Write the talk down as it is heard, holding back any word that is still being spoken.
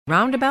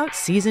Roundabout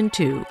Season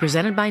 2,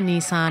 presented by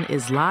Nissan,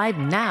 is live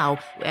now,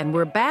 and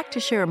we're back to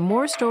share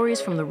more stories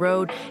from the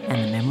road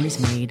and the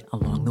memories made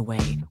along the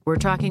way. We're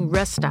talking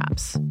rest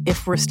stops,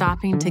 if we're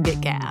stopping to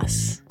get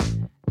gas.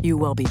 You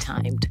will be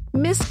timed.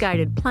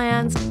 Misguided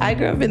plans. I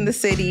grew up in the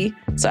city,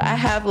 so I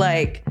have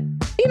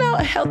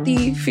a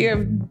healthy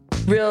fear of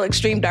real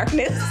extreme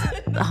darkness.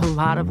 A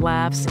lot of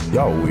laughs.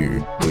 Y'all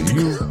weird, but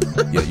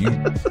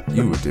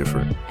you were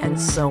different. And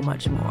so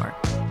much more.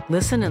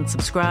 Listen and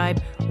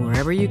subscribe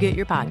wherever you get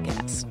your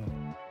podcasts.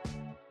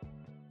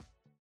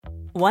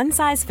 One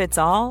size fits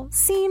all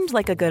seemed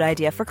like a good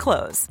idea for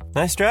clothes.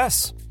 Nice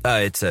dress.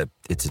 It's a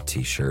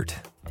t-shirt.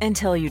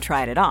 Until you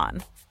tried it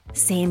on.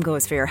 Same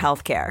goes for your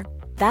healthcare.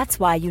 That's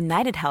why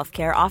United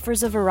Healthcare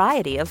offers a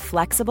variety of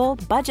flexible,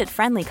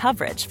 budget-friendly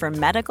coverage for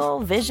medical,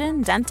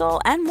 vision,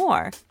 dental, and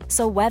more.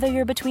 So whether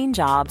you're between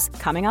jobs,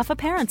 coming off a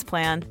parent's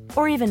plan,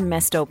 or even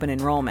missed open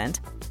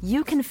enrollment,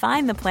 you can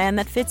find the plan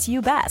that fits you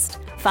best.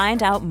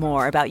 Find out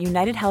more about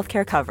United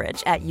Healthcare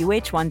coverage at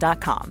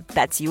uh1.com.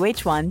 That's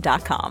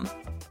uh1.com.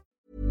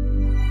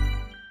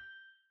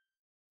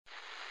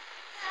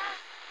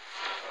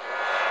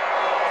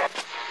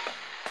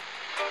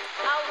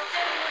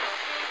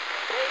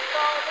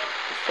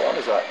 Which one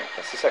is that?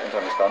 That's the second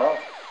time it's gone off.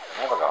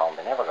 They never go home,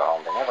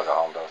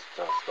 those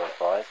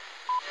boys.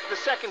 The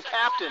second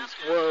captain's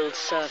World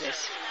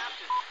Service.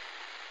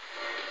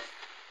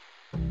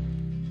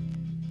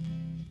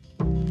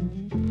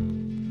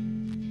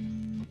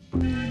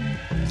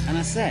 And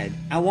I said,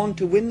 I want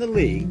to win the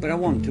league, but I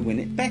want to win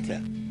it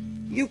better.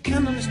 You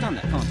can understand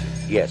that, can't you?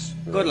 Yes.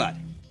 Good lad.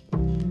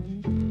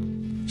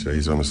 So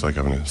he's almost like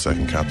having a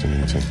second captain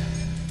in the team.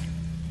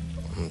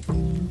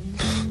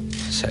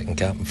 Second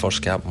captain,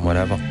 first captain,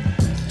 whatever.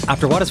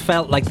 After what has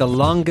felt like the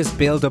longest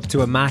build-up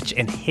to a match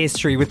in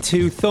history, with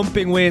 2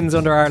 thumping wins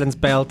under Ireland's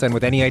belt, and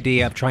with any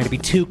idea of trying to be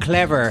too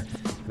clever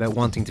about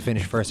wanting to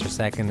finish first or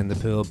second in the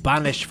pool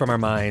banished from our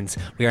minds,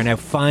 we are now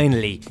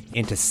finally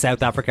into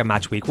South Africa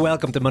match week.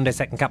 Welcome to Monday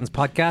Second Captain's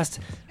podcast.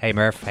 Hey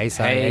Murph, hey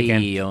Si, hey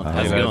again.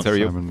 How's it going? How are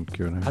you?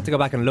 I had to go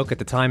back and look at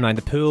the timeline.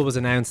 The pool was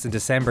announced in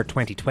December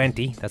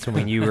 2020. That's when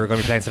we knew we were going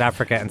to be playing South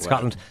Africa and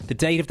Scotland. The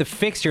date of the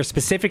fixture,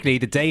 specifically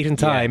the date and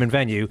time and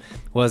venue,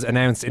 was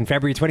announced in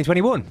February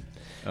 2021.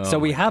 So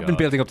we have been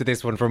building up to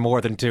this one for more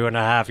than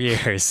 2.5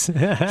 years.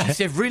 Jeez,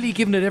 they've really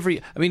given it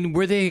every... I mean,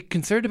 were they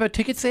concerned about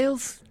ticket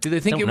sales? Did they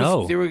think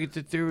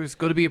there was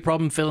going to be a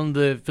problem filling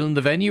the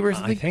venue or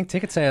something? I think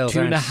ticket sales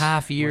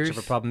 2.5 years. Much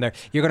of a problem there.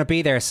 You're going to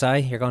be there, Si.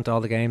 You're going to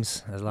all the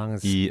games as long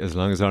as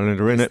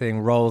Ireland are in this it. thing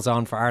rolls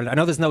on for Ireland. I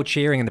know there's no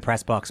cheering in the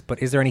press box,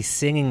 but is there any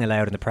singing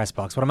allowed in the press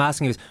box? What I'm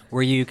asking you is,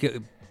 were you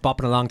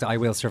bopping along to I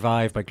Will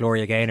Survive by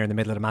Gloria Gaynor in the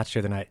middle of the match the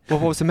other night? Well,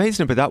 what was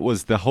amazing about that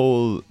was the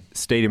whole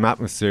stadium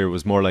atmosphere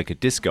was more like a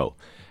disco.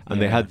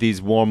 And they had these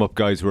warm-up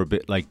guys who were a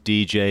bit like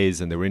DJs,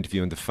 and they were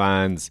interviewing the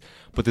fans.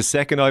 But the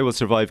second I Will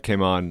Survive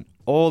came on,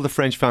 all the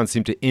French fans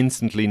seemed to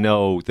instantly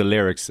know the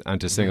lyrics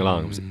and to sing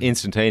along. It was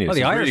instantaneous. Well,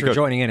 the Irish were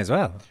joining in as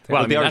well.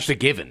 Well, I mean, that's a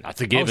given.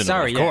 That's a given,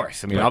 of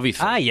course. I mean,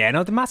 obviously.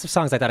 The massive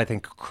songs like that, I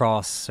think,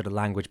 cross sort of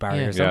language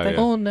barriers, don't they?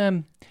 Oh,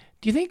 and,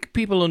 do you think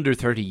people under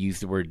 30 use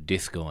the word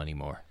disco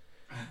anymore?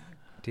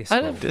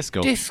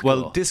 Disco.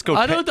 Well,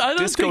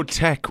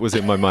 discotheque was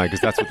in my mind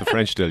because that's what the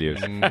French still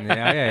use. You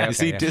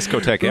see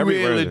discotheque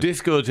everywhere. Real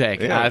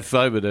discotheque. Ask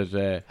Simon at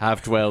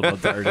 12:30 on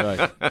Saturday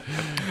night.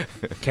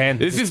 Ken,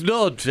 this is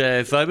not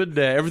Simon.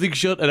 Everything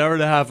shut an hour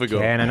and a half ago.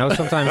 Ken, I know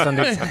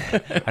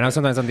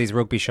sometimes on these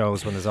rugby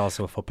shows when there's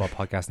also a football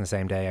podcast on the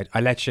same day,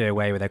 I let you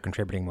away without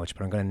contributing much,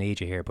 but I'm going to need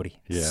you here, buddy.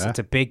 Yeah. It's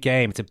a big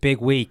game. It's a big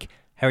week.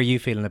 How are you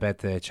feeling about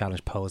the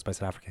challenge posed by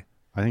South Africa?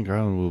 I think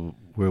Ireland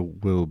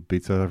will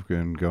beat South Africa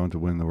and go on to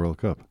win the World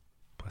Cup.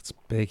 That's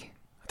big.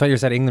 I thought you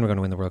said England were going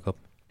to win the World Cup.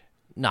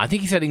 No, I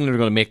think he said England were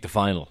going to make the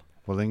final.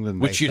 Well,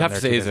 England, which you'd have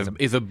to say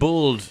is a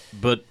bold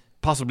but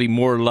possibly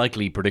more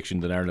likely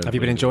prediction than Ireland. Have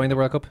you been enjoying the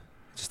World Cup?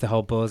 Just the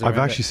whole buzz. I've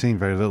actually seen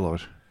very little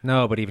of it.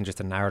 No, but even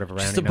just a narrative around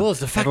just the buzz,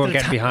 the fact everyone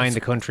that getting behind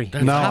the country.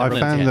 No,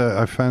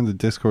 I found the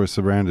discourse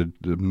surrounded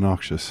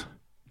obnoxious.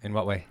 In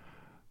what way?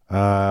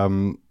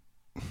 I'm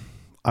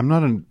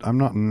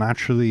not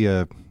naturally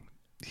a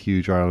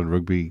huge Ireland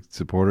rugby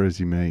supporter, as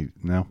you may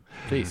know.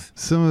 Please.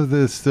 Some of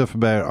the stuff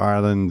about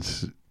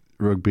Ireland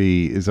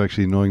rugby is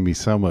actually annoying me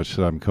so much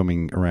that I'm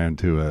coming around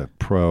to a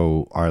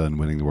pro Ireland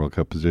winning the World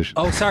Cup position.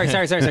 Oh, sorry.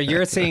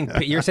 You're saying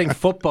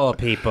football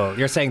people.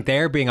 You're saying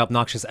they're being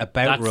obnoxious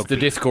about rugby. That's the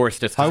discourse.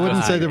 I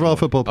wouldn't say they're all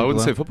football people. I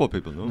wouldn't say football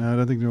people. No, I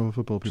don't think they're all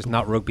football people. Just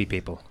not rugby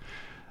people.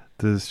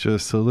 There's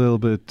just a little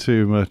bit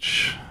too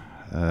much.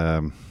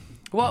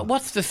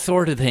 What's the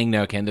sort of thing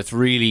now, Ken, that's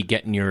really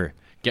getting your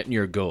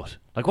goat?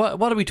 Like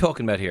what are we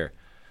talking about here?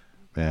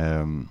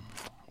 It's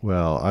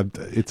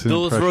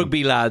those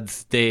rugby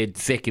lads. They'd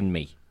sicken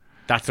me.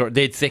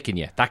 They'd sicken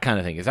you. That kind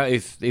of thing. Is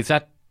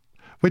that?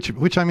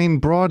 Which I mean,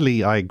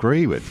 broadly, I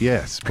agree with.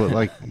 Yes, but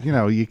like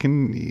you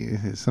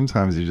can.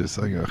 Sometimes you're just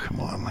like, oh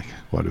come on, like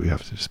why do we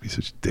have to just be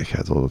such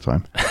dickheads all the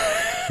time?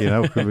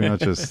 Could we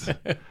not just?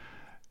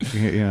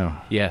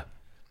 Yeah.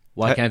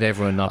 Why can't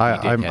everyone not be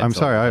dickheads? I'm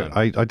sorry.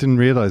 I didn't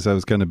realize I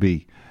was going to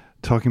be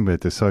talking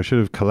about this, so I should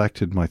have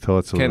collected my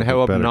thoughts a Ken, little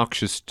how bit better.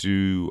 obnoxious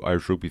do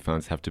Irish rugby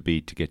fans have to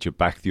be to get you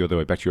back the other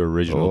way, back to your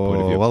original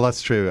point of view? Well,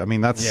 that's true. I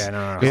mean, that's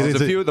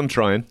There's a few of them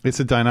trying. It's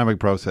a dynamic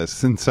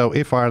process, and so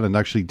if Ireland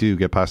actually do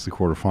get past the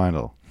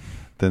quarter-final,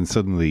 then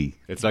suddenly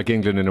it's like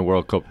England in a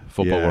World Cup,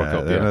 football World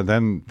Cup. Yeah.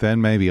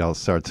 Then maybe I'll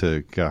start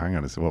to go, hang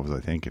on, what was I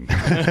thinking?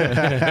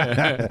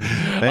 I'm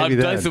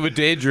dicing with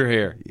danger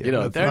here.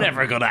 They're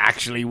never going to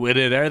actually win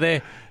it, are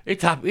they?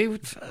 It's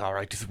all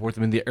right to support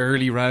them in the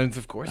early rounds,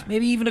 of course.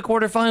 Maybe even a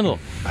quarter-final.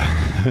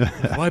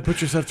 Why put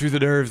yourself through the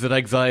nerves and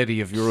anxiety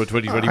of Euro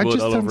 2021 I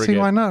just all don't over see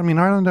again? why not. I mean,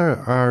 Ireland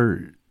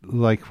are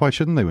like, why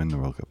shouldn't they win the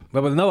World Cup?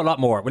 Well, we'll know a lot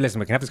more. Well, listen,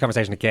 we can have this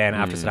conversation again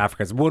after South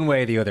Africa. It's one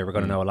way or the other. We're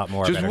going to know a lot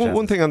more. Just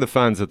one thing on the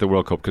fans at the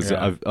World Cup, because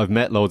I've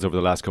met loads over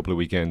the last couple of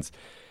weekends.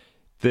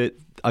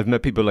 I've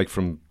met people like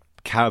from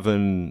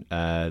Cavan,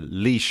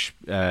 Laois,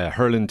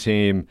 hurling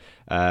team.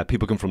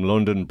 People come from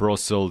London,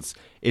 Brussels.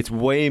 It's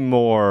way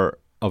more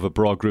of a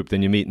broad group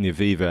than you meet in the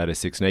Aviva at a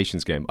Six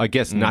Nations game. I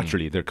guess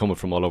naturally they're coming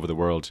from all over the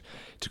world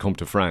to come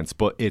to France,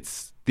 but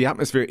the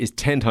atmosphere is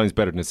 10 times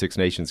better than a Six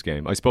Nations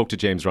game. I spoke to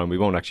James Ryan. We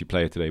won't actually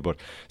play it today, but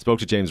spoke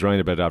to James Ryan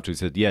about it after. He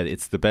said, yeah,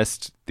 it's the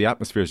best. The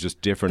atmosphere is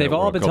just different. They've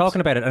all been talking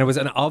about it, and it was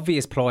an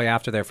obvious ploy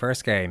after their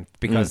first game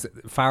because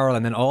Farrell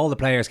and then all the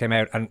players came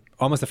out, and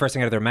almost the first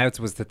thing out of their mouths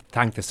was to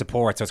thank the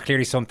support. So it's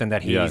clearly something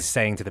that he's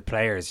saying to the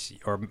players,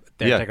 or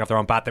they're taking off their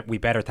own bat, that we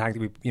better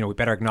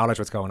acknowledge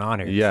what's going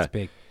on here. Yeah. It's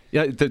big.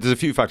 Yeah, there's a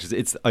few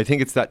factors. I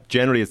think it's that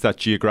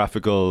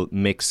geographical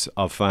mix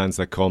of fans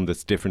that come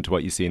that's different to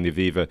what you see in the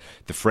Aviva.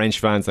 The French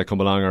fans that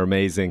come along are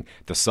amazing.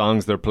 The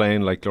songs they're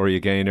playing, like Gloria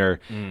Gaynor,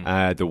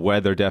 the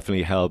weather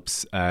definitely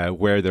helps.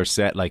 Where they're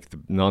set, like the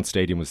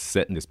non-stadium was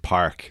set in this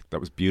park that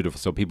was beautiful.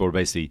 So people were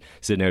basically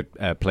sitting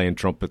out playing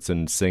trumpets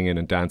and singing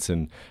and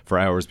dancing for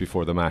hours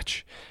before the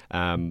match.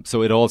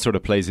 So it all sort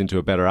of plays into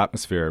a better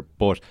atmosphere.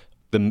 But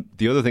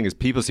the other thing is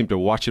people seem to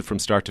watch it from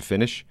start to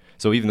finish.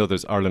 So even though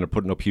Ireland are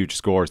putting up huge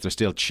scores, they're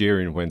still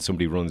cheering when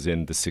somebody runs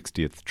in the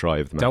 60th try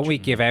of the match. Don't we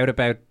give out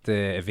about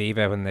the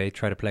Aviva when they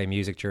try to play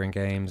music during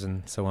games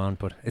and so on?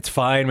 But it's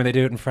fine when they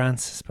do it in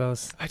France, I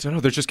suppose. I don't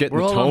know. They're just getting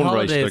the tone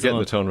right. They're getting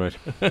the tone right.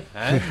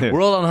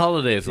 We're all on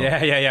holidays.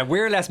 Yeah.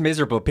 We're less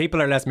miserable. People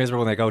are less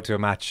miserable when they go to a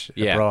match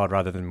abroad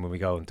rather than when we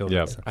go in Dublin.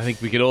 Yeah. So. I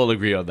think we can all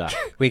agree on that.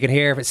 We can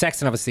hear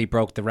Sexton obviously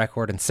broke the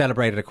record and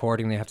celebrated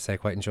accordingly. I have to say I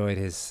quite enjoyed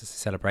his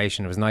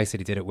celebration. It was nice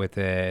that he did it with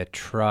a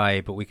try,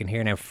 but we can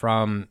hear now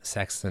from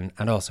Sexton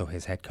and also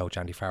his head coach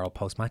Andy Farrell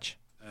post-match.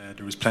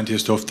 There was plenty of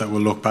stuff that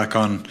we'll look back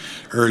on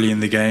early in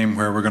the game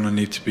where we're going to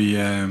need to be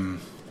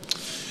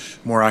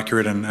more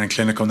accurate and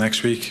clinical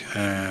next week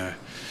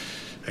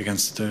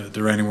against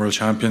the reigning world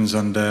champions,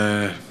 and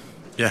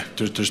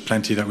there's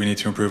plenty that we need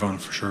to improve on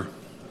for sure.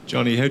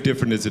 Johnny, how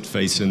different is it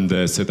facing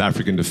the South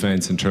African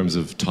defence in terms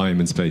of time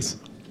and space?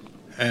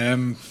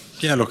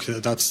 Look,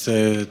 that's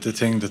the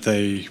thing that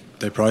they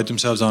pride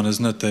themselves on,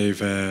 isn't it?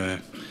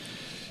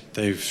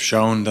 They've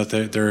shown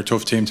that they're a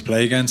tough team to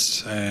play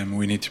against.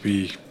 We need to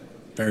be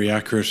very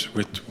accurate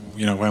with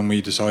when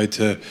we decide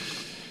to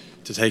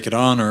take it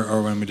on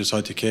or when we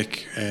decide to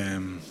kick.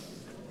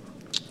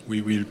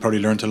 We probably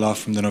learnt a lot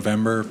from the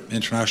November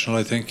international,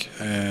 I think.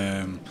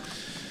 They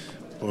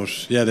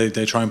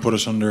try and put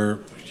us under.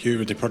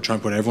 They try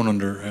and put everyone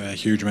under a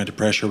huge amount of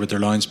pressure with their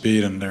line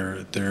speed and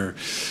their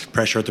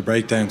pressure at the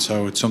breakdown.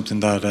 So it's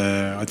something that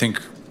I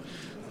think.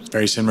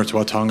 Very similar to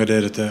what Tonga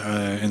did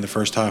in the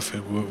first half.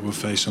 We'll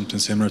face something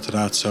similar to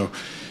that. So,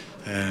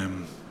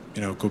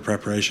 good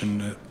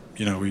preparation.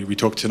 We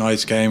took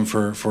tonight's game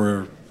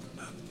for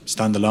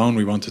standalone.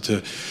 We wanted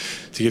to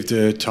give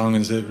the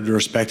Tongans the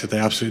respect that they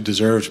absolutely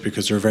deserved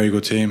because they're a very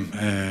good team.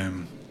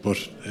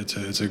 But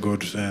it's a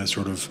good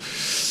sort of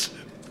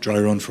dry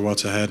run for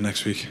what's ahead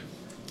next week.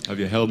 Have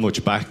you held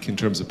much back in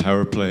terms of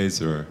power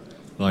plays or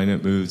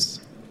line-out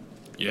moves?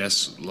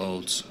 Yes,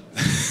 loads.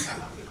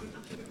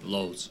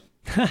 Loads.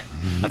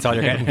 That's all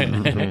you're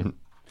getting.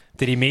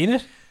 Did he mean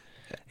it?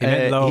 He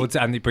meant loads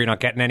and you're not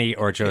getting any,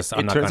 or just...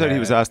 It turns out he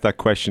was asked that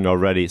question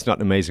already. It's not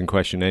an amazing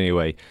question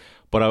anyway,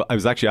 but I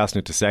was actually asking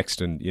it to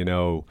Sexton,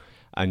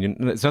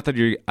 and it's not that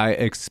you're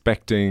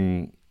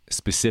expecting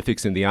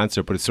specifics in the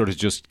answer, but it's sort of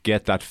just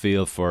get that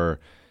feel for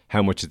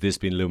how much has this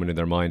been looming in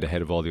their mind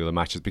ahead of all the other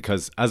matches,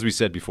 because as we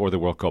said before the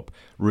World Cup,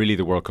 really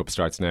the World Cup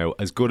starts now.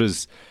 As good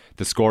as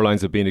the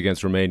scorelines have been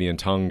against Romania and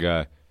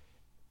Tonga,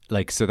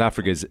 like South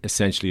Africa is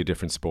essentially a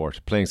different sport.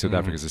 Playing South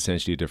Africa is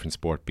essentially a different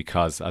sport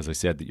because, as I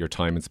said, that your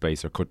time and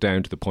space are cut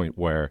down to the point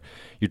where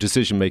your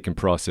decision-making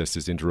process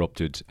is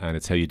interrupted, and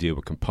it's how you deal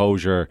with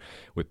composure,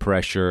 with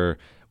pressure,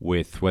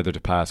 with whether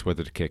to pass,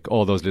 whether to kick.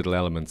 All those little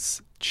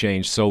elements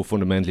change so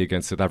fundamentally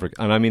against South Africa.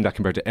 And I mean that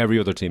compared to every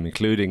other team,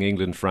 including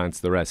England, France,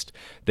 the rest.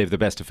 They have the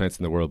best defence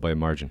in the world by a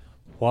margin.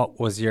 What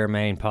was your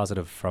main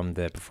positive from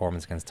the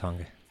performance against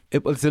Tonga?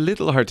 It was a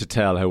little hard to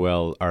tell how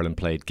well Ireland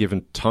played,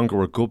 given Tonga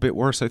were a good bit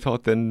worse, I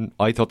thought, than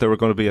I thought they were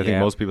going to be. I think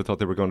most people thought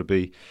they were going to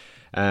be.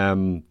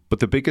 But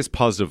the biggest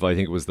positive, I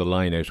think, was the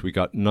line out. We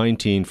got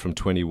 19 from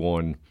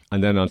 21.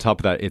 And then on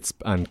top of that,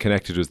 and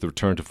connected was the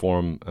return to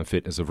form and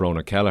fitness of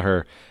Ronan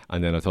Kelleher.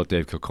 And then I thought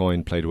Dave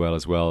Kilcoyne played well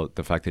as well.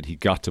 The fact that he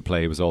got to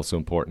play was also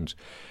important.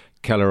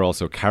 Kelleher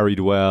also carried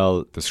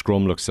well. The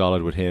scrum looked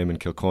solid with him and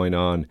Kilcoyne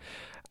on.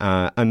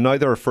 And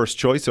neither are first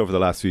choice over the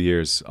last few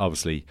years,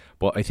 obviously,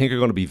 but I think are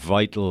going to be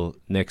vital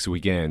next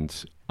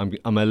weekend.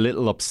 I'm a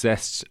little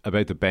obsessed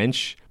about the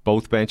bench,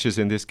 both benches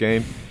in this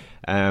game.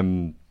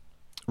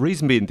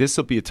 Reason being, this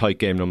will be a tight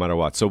game no matter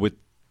what. So with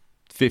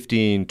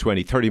 15,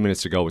 20, 30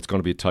 minutes to go, it's going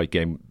to be a tight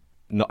game.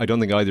 No, I don't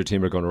think either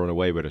team are going to run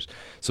away with it.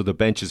 So the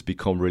benches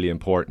become really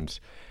important.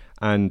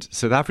 And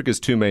South Africa's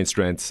two main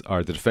strengths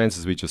are the defence,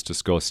 as we just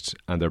discussed,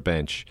 and their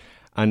bench.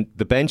 And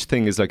the bench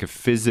thing is like a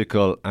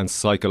physical and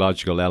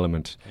psychological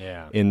element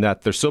in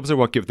that their subs are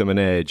what give them an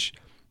edge,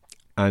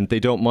 and they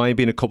don't mind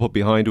being a couple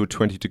behind with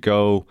 20 to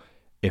go.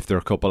 If they're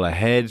a couple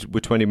ahead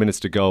with 20 minutes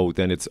to go,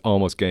 then it's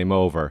almost game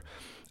over.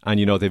 And,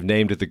 you know, they've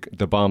named it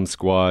the bomb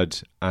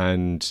squad,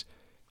 and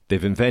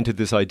they've invented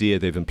this idea,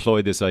 they've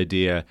employed this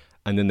idea,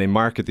 and then they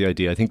market the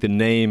idea. I think the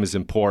name is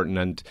important,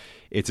 and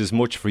it's as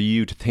much for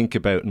you to think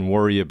about and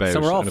worry about.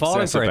 So we're all and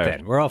falling obsess for about. it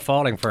then. We're all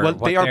falling for Well,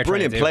 what they are they're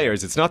brilliant trying to do.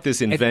 players. It's not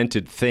this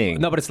invented thing.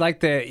 No, but it's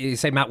like you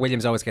say Matt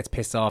Williams always gets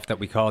pissed off that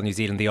we call New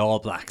Zealand the All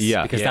Blacks.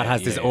 Yeah. Because Yeah, that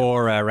has this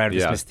aura around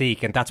this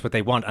mystique, and that's what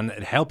they want, and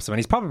it helps them. And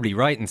he's probably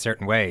right in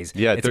certain ways.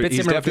 Yeah, it's a bit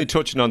he's similar definitely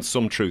touching on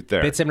some truth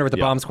there. A bit similar with the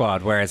bomb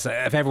squad, whereas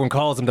if everyone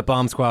calls them the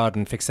bomb squad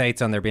and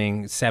fixates on there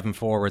being 7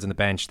 forwards on the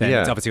bench, then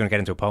it's obviously going to get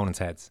into opponents'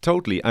 heads.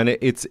 Totally, and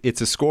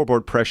it's a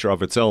scoreboard pressure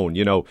of its own.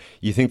 You know,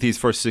 you think these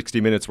first 60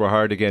 minutes were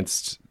hard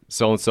against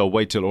so-and-so,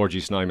 wait till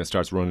RG Snyman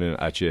starts running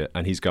at you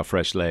and he's got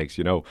fresh legs,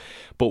 you know.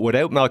 But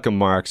without Malcolm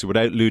Marks,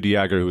 without Lou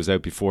Diager, who was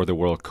out before the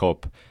World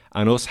Cup,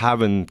 and us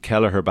having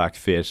Kelleher back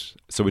fit,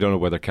 so we don't know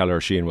whether Kelleher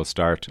or Sheehan will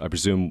start. I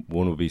presume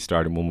one will be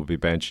starting, one will be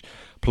bench.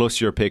 Plus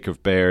your pick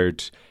of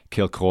Baird,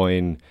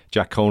 Kilcoyne,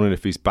 Jack Conan,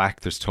 if he's back,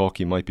 there's talk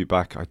he might be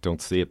back. I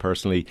don't see it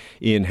personally.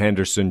 Ian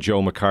Henderson,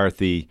 Joe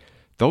McCarthy.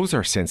 Those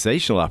are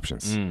sensational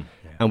options.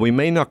 And we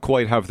may not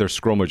quite have their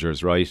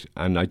scrummagers, right?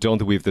 And I don't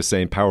think we have the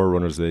same power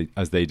runners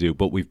as they do,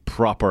 but we've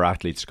proper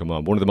athletes to come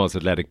on. One of the most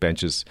athletic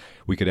benches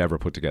we could ever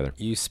put together.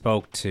 You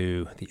spoke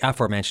to the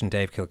aforementioned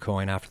Dave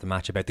Kilcoyne after the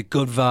match about the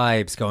good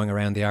vibes going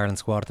around the Ireland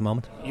squad at the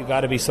moment. You've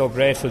got to be so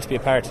grateful to be a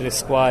part of this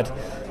squad.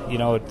 You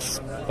know, it's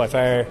by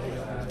far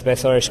the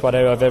best Irish squad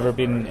I've ever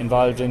been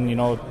involved in. You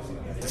know,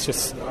 it's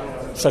just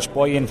such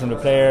buy-in from the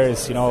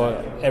players. You know,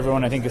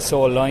 everyone I think is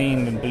so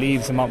aligned and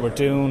believes in what we're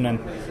doing, and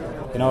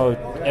you know,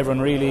 everyone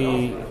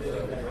really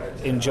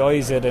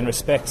enjoys it and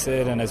respects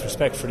it and has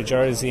respect for the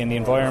jersey and the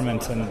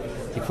environment, and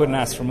you couldn't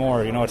ask for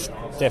more. You know, it's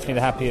definitely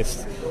the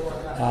happiest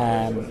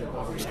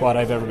squad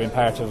I've ever been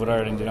part of with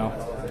Ireland, you know.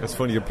 It's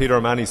funny, Peter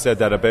O'Mahony said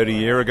that about a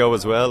year ago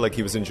as well, like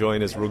he was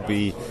enjoying his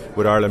rugby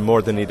with Ireland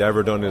more than he'd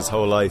ever done his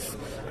whole life.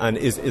 And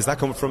is that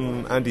coming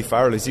from Andy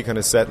Farrell? Is he kind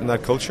of setting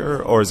that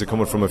culture, or is it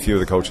coming from a few of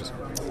the coaches?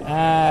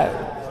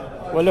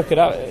 Well, look,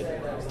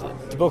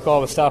 the book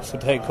always stops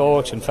with the head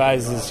coach, and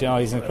Faz is, you know,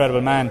 he's an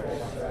incredible man.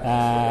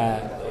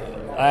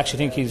 I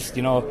actually think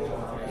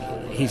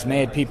he's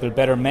made people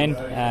better men.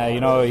 You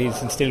know,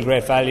 he's instilled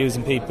great values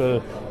in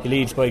people. He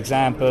leads by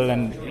example,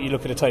 and you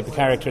look at the type of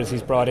characters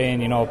he's brought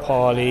in. You know,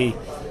 Paulie,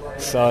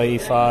 Cy,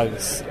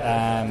 Foggs,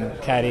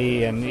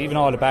 Caddy, and even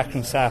all the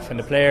backroom staff and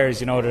the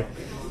players. You know,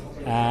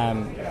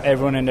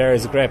 everyone in there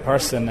is a great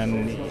person,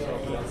 and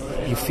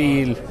you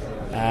feel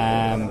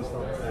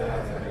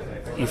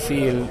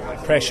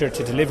pressure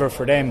to deliver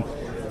for them,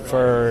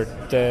 for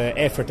the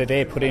effort that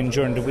they put in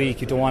during the week.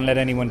 You don't want to let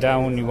anyone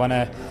down. You want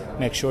to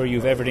make sure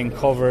you've everything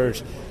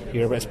covered.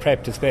 You're as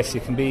prepped as best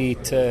you can be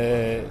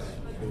to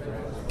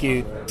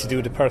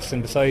do the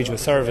person beside you a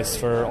service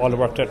for all the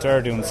work that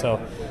they're doing. So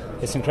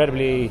it's an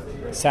incredibly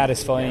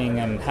satisfying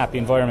and happy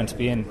environment to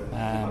be in.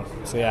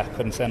 So yeah,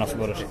 couldn't say enough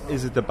about it.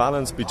 Is it the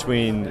balance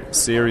between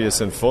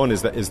serious and fun?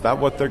 Is that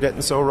what they're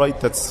getting so right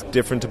that's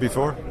different to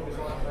before?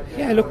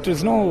 Yeah, look,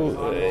 there's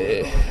no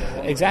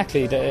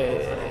exactly.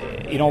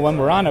 You know, when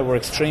we're on it, we're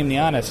extremely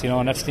on it. You know,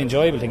 and that's the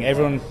enjoyable thing.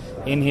 Everyone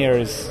in here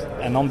is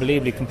an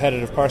unbelievably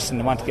competitive person.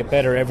 They want to get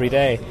better every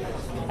day,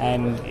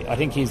 and I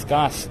think he's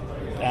got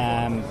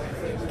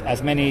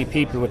as many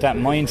people with that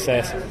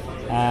mindset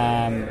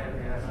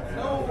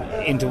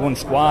into one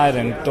squad,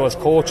 and those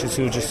coaches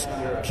who just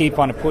keep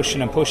on pushing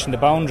the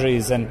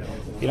boundaries. And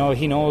you know,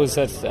 he knows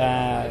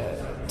that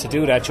to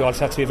do that you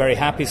also have to be a very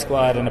happy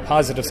squad and a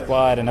positive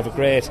squad and have a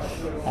great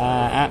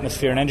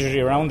atmosphere and energy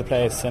around the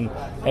place, and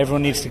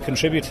everyone needs to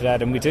contribute to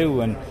that, and we do,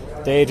 and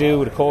they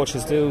do, the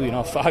coaches do. You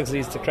know, Foggs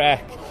leads the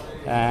crack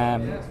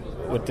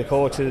with the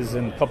coaches,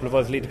 and a couple of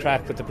us lead the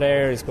crack with the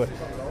players, but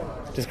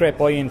there's great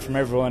buy-in from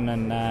everyone,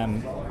 and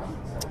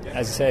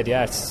as I said,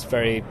 yeah, it's a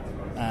very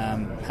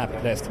happy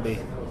place to be.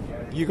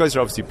 You guys are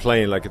obviously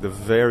playing like at the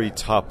very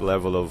top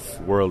level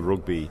of world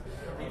rugby.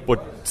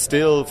 But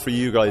still, for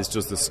you guys,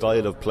 does the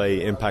style of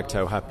play impact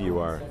how happy you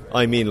are?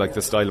 I mean, like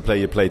the style of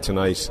play you played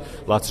tonight,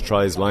 lots of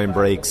tries, line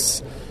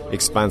breaks,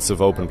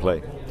 expansive open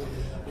play.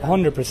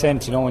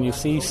 100%. You know, when you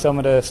see some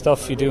of the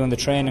stuff you do in the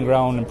training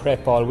ground and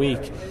prep all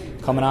week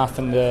coming off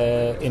in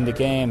the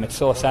game, it's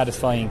so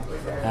satisfying.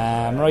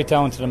 Right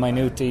down to the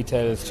minute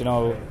details. You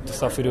know, the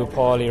stuff we do with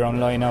Paulie around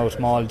line out,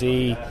 Maul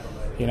D.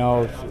 You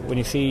know, when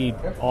you see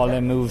all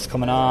them moves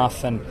coming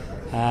off and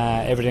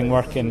everything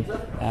working,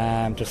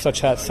 there's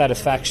such a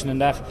satisfaction in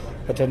that.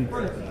 But then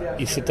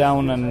you sit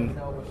down and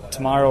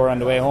tomorrow or on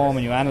the way home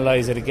and you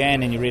analyse it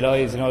again and you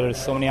realise, you know, there's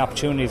so many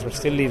opportunities we're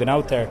still leaving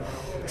out there.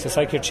 So it's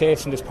like you're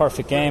chasing this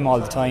perfect game all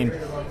the time.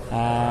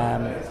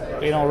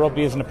 You know,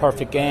 rugby isn't a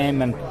perfect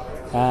game, and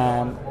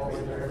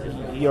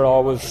you're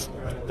always,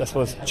 I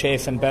suppose,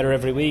 chasing better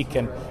every week,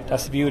 and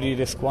that's the beauty of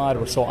this squad.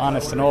 We're so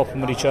honest and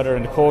open with each other,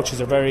 and the coaches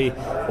are very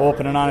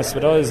open and honest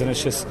with us, and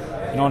it's just,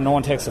 you know, no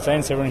one takes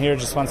offence. Everyone here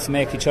just wants to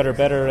make each other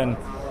better, and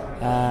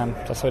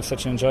that's why it's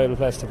such an enjoyable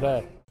place to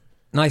play.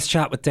 Nice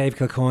chat with Dave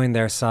Kilcoyne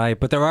there, Si.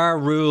 But there are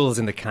rules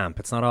in the camp.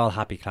 It's not all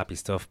happy clappy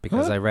stuff,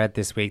 because I read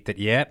this week that,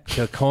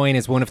 Kilcoyne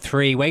is one of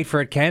 3, wait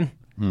for it, Ken.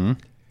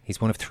 He's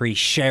one of 3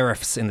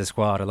 sheriffs in the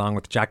squad, along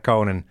with Jack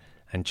Conan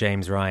and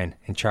James Ryan,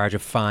 in charge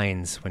of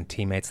fines when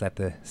teammates let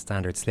the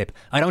standard slip.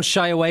 I don't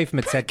shy away from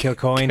it, said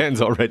Kilcoyne.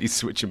 Ken's already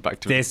switching back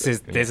to this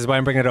is why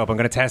I'm bringing it up. I'm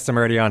going to test him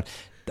early on.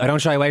 I don't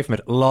shy away from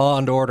it. Law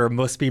and order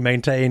must be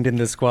maintained in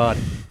the squad.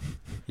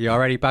 You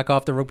already back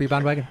off the rugby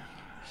bandwagon?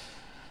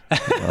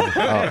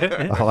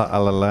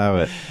 I'll allow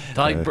it.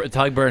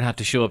 Tyg Byrne had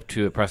to show up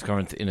to a press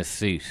conference in a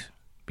suit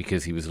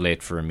because he was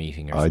late for a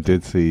meeting or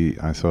something.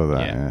 I saw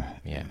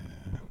that. Yeah.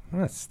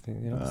 Well, it's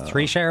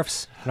 3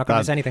 sheriffs. I'm not going to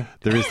miss anything.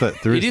 There is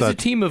that. It is a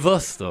team of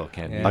us, though,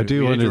 Ken. I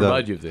do wonder that.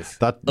 Remind you of this.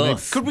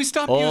 Could we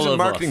stop using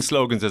marketing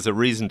slogans as a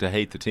reason to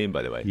hate the team?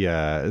 By the way,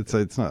 yeah,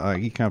 it's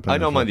not. You can't. Play I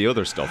don't mind the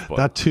other stuff, but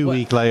that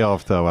 2-week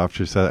layoff though,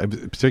 after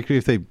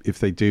particularly if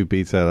they do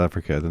beat South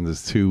Africa, then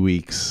there's 2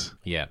 weeks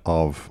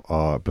of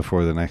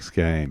before the next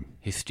game.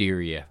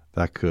 Hysteria.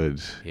 That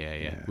could.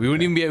 Yeah. We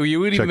wouldn't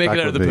even make it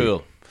out of the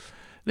pool.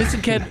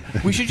 Listen, Ken,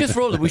 we should just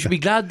roll it. We should be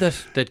glad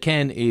that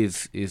Ken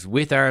is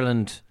with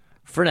Ireland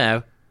for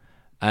now,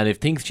 and if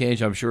things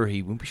change, I'm sure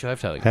he won't be shy of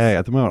telling us. Hey,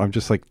 at the moment, I'm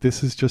just like,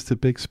 this is just a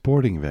big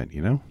sporting event,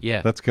 you know?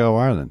 Yeah. Let's go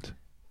Ireland.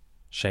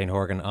 Shane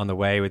Horgan on the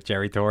way with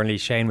Jerry Thornley.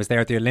 Shane was there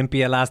at the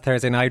Olympia last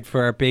Thursday night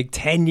for a big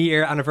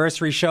 10-year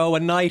anniversary show,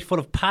 a night full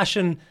of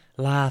passion,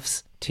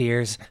 laughs,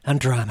 tears and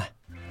drama.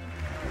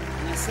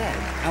 And I said,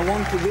 I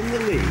want to win the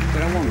league,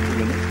 but I want to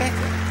win it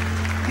better.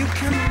 You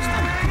can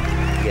understand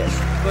that. Yes.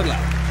 Good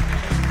luck.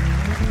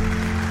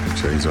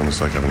 So he's almost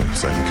like having a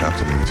second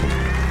captain in the team.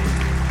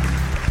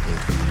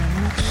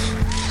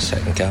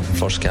 Second captain,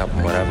 first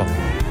captain, whatever.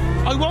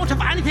 I won't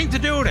have anything to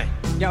do with it.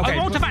 Yeah, okay, I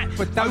won't have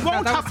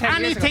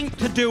anything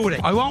to do with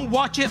it. I won't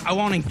watch it. I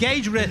won't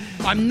engage with it.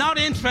 I'm not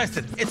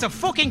interested. It's a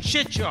fucking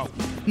shit show.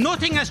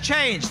 Nothing has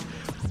changed.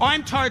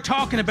 I'm tired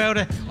talking about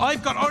it.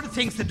 I've got other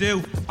things to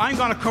do. I'm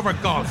going to cover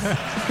golf.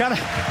 Yeah.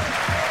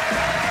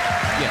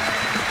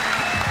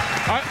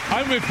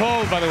 I'm with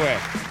Paul, by the way.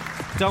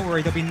 Don't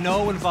worry, there'll be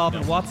no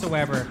involvement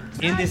whatsoever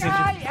in this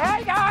interview.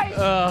 Hey guys!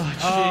 Oh,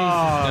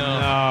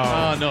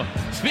 jeez. No.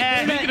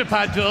 Speaking of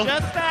Padel.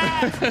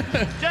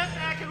 Just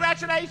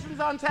congratulations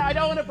on I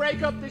don't want to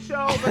break up the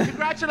show, but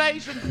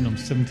congratulations. I'm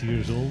 70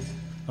 years old.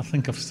 I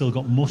think I've still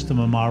got most of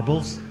my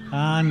marbles,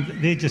 and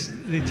they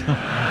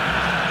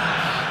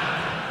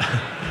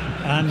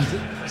and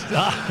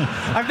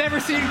I've never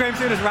seen Graham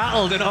Souness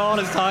rattled in all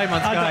his time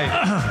on Sky.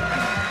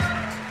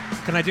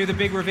 Can I do the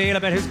big reveal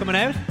about who's coming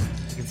out?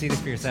 You can see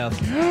this for yourself.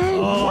 Fucking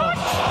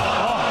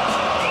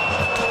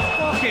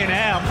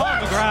hell, Paul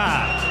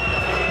McGrath.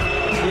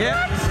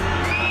 Yeah.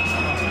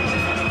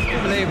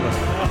 Unbelievable.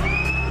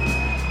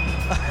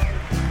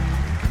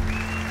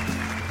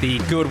 The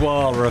good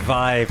wall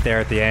revived there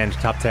at the end.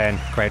 Top 10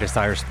 greatest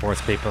Irish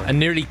sports people. And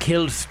nearly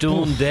killed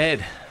Stone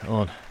dead.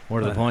 Oh,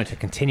 more to the point. It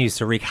continues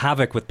to wreak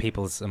havoc with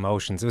people's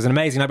emotions. It was an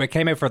amazing night. I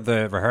came out for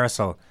the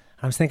rehearsal.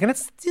 I was thinking,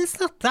 it's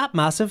not that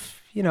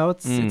massive. You know,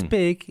 it's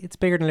big. It's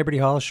bigger than Liberty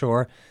Hall,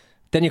 sure.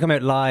 Then you come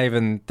out live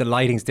and the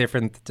lighting's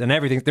different and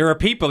everything. There are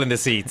people in the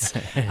seats.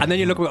 And then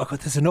you look,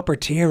 there's an upper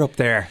tier up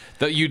there.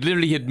 That you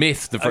literally had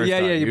missed the first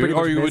time. Yeah, you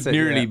would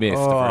nearly miss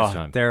the first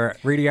time. There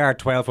really are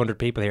 1,200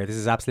 people here. This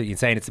is absolutely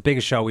insane. It's the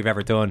biggest show we've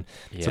ever done.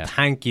 Yeah. So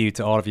thank you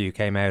to all of you who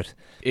came out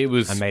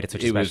and made it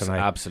such a special night.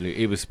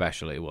 Absolutely, it was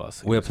special. It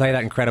was. We'll play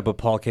that incredible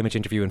Paul Kimmage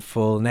interview in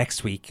full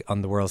next week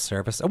on the World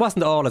Service. It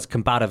wasn't all as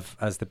combative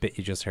as the bit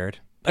you just heard.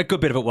 A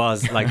good bit of it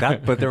was like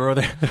that, but there were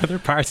other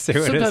parts to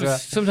it as well.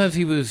 Sometimes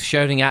he was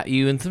shouting at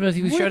you and sometimes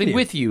he was shouting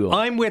with you.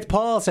 I'm with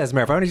Paul, says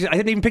Murph. I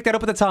didn't even pick that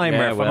up at the time,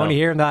 Murph. I'm only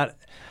hearing that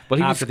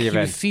after the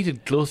event. He was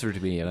seated closer to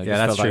me. And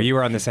that's true. You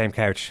were on the same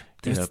couch.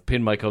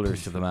 Pin my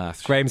colours to the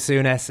mast. Graham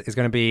Souness is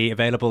going to be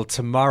available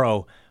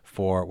tomorrow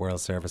for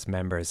World Service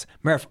members.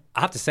 Murph,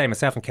 I have to say,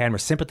 myself and Ken were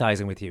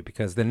sympathising with you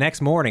because the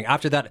next morning,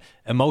 after that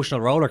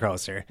emotional roller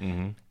coaster,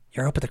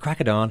 you're up at the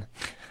crack of dawn.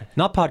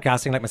 Not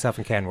podcasting like myself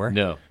and Ken were.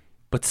 No.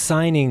 But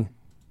signing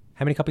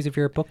How many copies of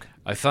your book?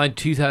 I signed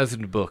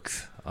 2,000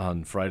 books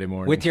on Friday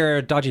morning. With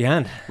your dodgy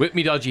hand? With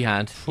me dodgy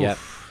hand, yeah.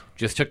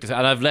 Just took this,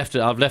 and I've left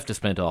the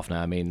splint off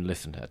now. I mean,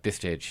 listen, at this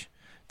stage,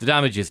 the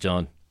damage is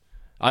done.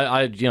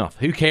 I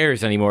who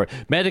cares anymore?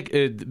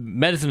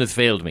 Medicine has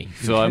failed me,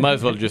 so I might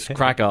as well just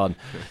crack on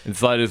and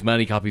slide as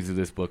many copies of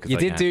this book as I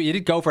can. You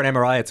did go for an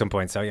MRI at some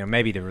point, so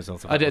maybe the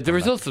results. I did. The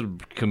results will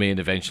come in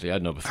eventually. I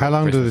don't know. How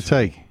long did it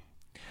take?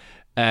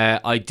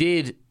 I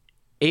did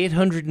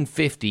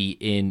 850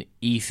 in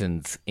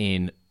Eason's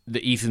in the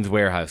Eason's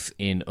warehouse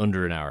in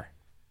under an hour.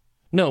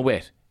 No,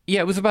 wait. Yeah,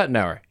 it was about an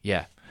hour.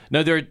 Yeah.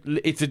 No,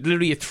 it's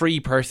literally a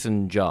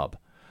 3-person job.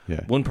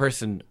 Yeah. One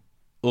person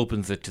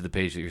opens it to the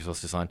page that you're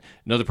supposed to sign.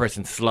 Another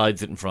person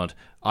slides it in front.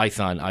 I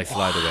sign. I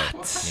slide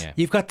away. Yeah.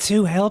 You've got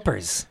 2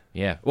 helpers.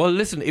 Yeah. Well,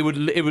 listen. It would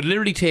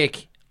literally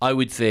take, I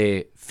would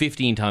say,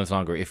 15 times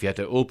longer if you had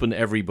to open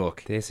every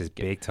book. This is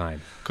big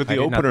time. Could the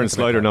opener and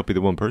slider not be the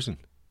one person?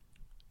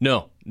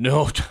 No.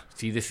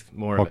 See, this is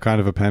more. What kind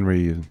of a pen were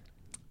you using?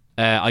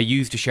 I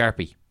used a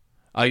Sharpie.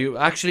 I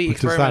actually But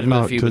experimented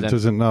with a few of them.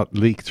 does it not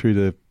leak through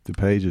the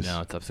pages?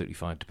 No, it's absolutely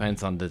fine.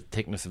 Depends on the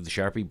thickness of the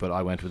Sharpie, but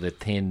I went with a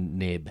thin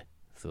nib.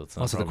 So it's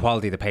not also the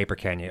quality of the paper,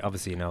 Ken. You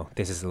obviously know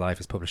This Is the Life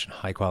is published in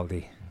high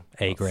quality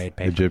A-grade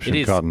paper.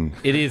 Egyptian cotton.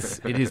 It is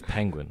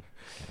Penguin.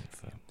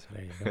 So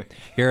there you go.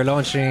 You're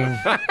launching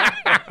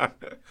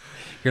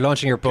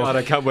your book. God,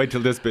 I can't wait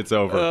till this bit's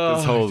over.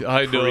 This whole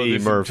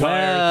pre-Murph.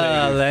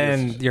 Well,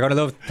 then you're going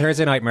to love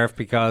Thursday night, Murph,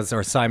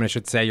 or Simon, I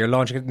should say. You're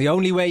launching it the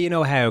only way you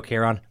know how,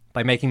 Kieran.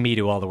 By making me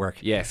do all the work.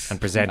 Yes.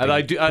 And presenting. And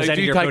I do your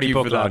thank bloody you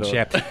book for that. launch.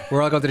 Yeah.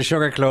 We're all going to the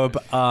Sugar Club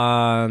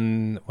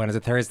on, when is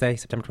it, Thursday?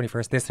 September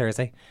 21st, this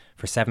Thursday,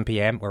 for 7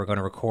 p.m, where we're going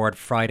to record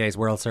Friday's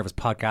World Service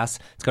podcast.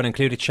 It's going to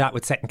include a chat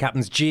with second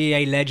captains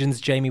GAA legends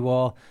Jamie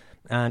Wall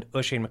and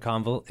Oisin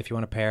McConville. If you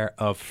want a pair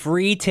of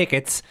free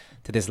tickets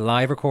to this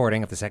live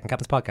recording of the Second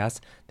Captains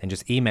podcast, then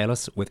just email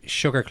us with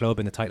Sugar Club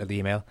in the title of the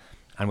email.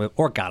 And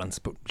or Gallons,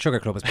 but Sugar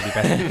Club is probably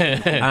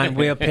best. And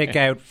we'll pick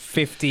out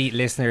 50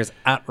 listeners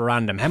at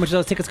random. How much do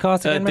those tickets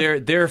cost again?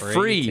 They're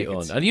free.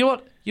 And you know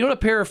what? You know what a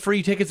pair of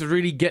free tickets would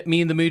really get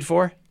me in the mood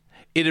for?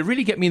 It'd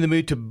really get me in the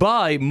mood to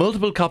buy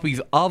multiple copies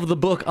of the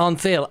book on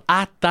sale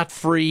at that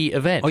free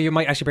event. Oh, you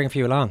might actually bring a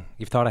few along.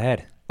 You've thought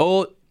ahead.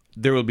 Oh,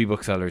 there will be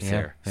booksellers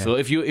there. Yeah. So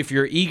if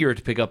you're eager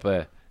to pick up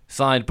a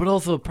signed, but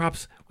also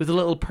perhaps with a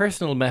little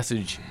personal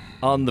message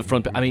on the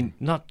front. I mean,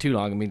 not too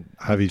long. I mean,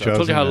 have you chosen? I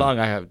told you how long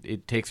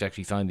it takes to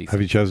actually sign these.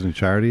 Have you chosen a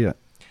charity yet?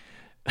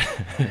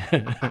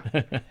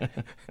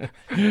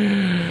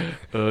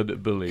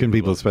 Unbelievable. Can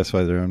people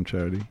specify their own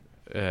charity?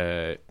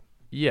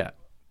 Yeah.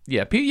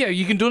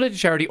 You can donate to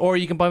charity, or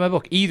you can buy my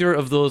book. Either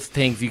of those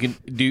things, you can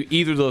do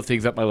either of those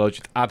things at my lodge.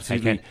 It's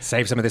absolutely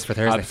save some of this for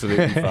Thursday.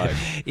 Absolutely fine.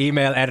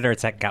 Email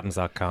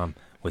editor@secondcaptains.com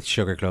with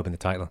Sugar Club in the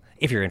title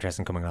if you're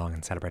interested in coming along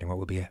and celebrating what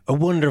will be a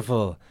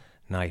wonderful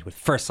night with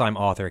first-time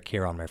author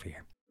Kieran Murphy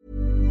here.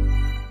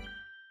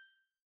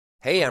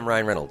 Hey, I'm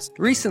Ryan Reynolds.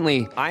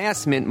 Recently, I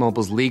asked Mint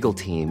Mobile's legal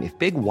team if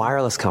big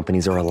wireless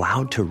companies are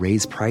allowed to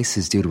raise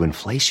prices due to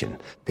inflation.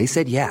 They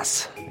said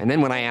yes. And then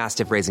when I asked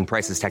if raising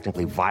prices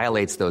technically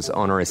violates those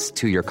onerous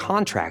 2-year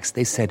contracts,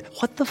 they said,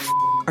 "What the f***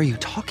 are you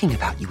talking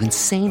about, you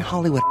insane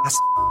Hollywood ass?"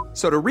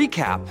 So to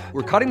recap,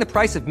 we're cutting the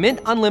price of Mint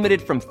Unlimited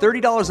from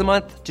 $30 a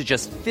month to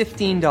just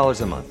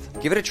 $15 a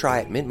month. Give it a try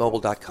at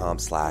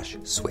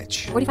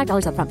mintmobile.com/switch.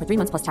 $45 up front for 3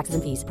 months plus taxes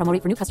and fees. Promo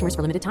rate for new customers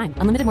for limited time.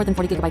 Unlimited more than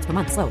 40 gigabytes per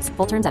month. Slows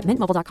full terms at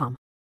mintmobile.com.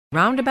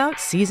 Roundabout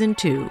Season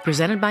 2,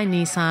 presented by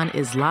Nissan,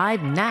 is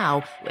live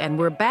now, and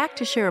we're back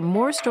to share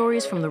more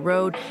stories from the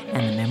road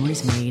and the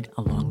memories made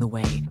along the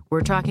way.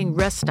 We're talking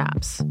rest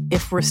stops,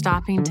 if we're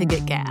stopping to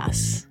get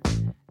gas.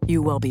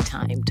 You will be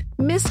timed.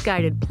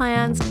 Misguided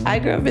plans. I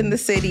grew up in the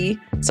city,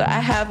 so I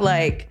have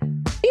a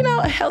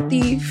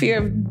healthy fear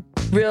of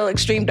real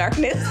extreme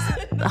darkness.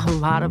 A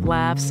lot of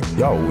laughs.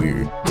 Y'all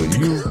weird, but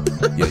you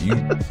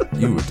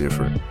were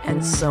different.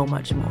 And so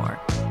much more.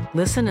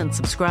 Listen and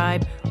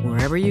subscribe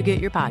wherever you get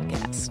your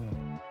podcasts.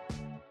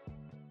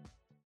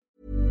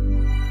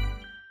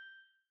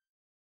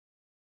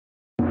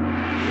 80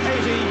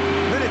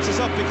 minutes is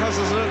up because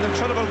there's an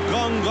incredible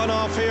gong gone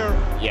off here.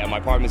 Yeah, my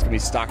apartment's going to be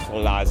stacked full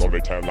of lads. There'll be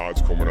 10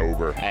 lads coming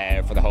over.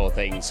 For the whole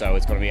thing, so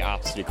it's going to be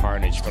absolute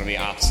carnage. It's going to be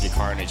absolute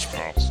carnage.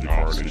 Absolute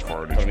carnage. It's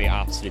going to be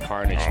absolute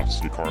carnage.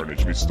 Absolute carnage.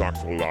 It'll be stacked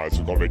full of lads.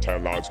 There's going to be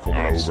 10 lads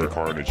coming over.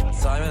 Carnage.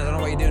 Simon, I don't know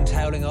what you're doing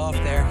toweling off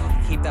there.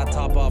 Keep that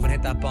top off and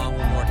hit that bong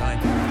one more time.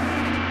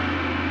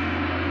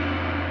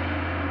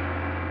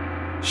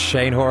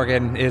 Shane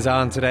Horgan is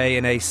on today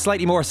in a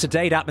slightly more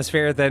sedate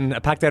atmosphere than a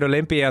packed out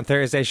Olympia on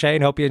Thursday.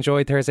 Shane, hope you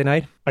enjoyed Thursday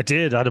night. I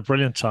did. I had a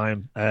brilliant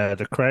time.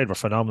 The crowd were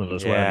phenomenal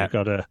as well. We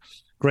got a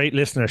great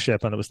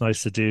listenership, and it was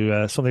nice to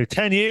do something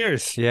 10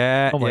 years.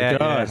 Yeah. Oh my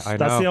God. Yeah,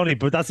 that's the only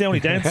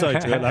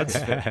downside to it, lads.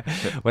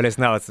 Well,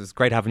 it's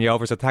great having you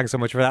over, so thanks so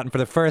much for that. And for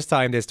the first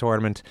time this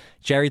tournament,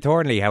 Jerry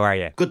Thornley, how are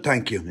you? Good,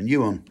 thank you. And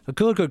you on?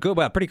 Good.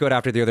 Well, pretty good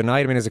after the other night.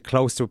 I mean, it was a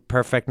close to a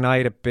perfect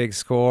night, a big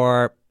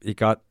score. You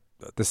got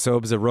the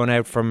subs a run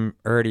out from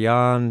early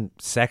on.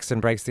 Sexton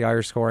breaks the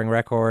Irish scoring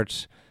record.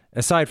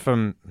 Aside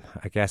from,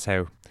 I guess,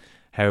 how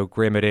how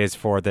grim it is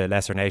for the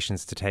lesser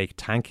nations to take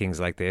tankings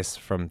like this.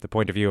 From the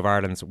point of view of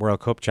Ireland's World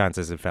Cup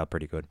chances, it felt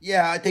pretty good.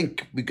 Yeah, I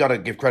think we've got to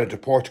give credit to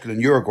Portugal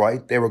and Uruguay.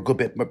 They were a good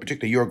bit,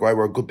 particularly Uruguay,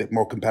 were a good bit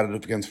more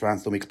competitive against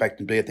France than we expected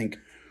them to be. I think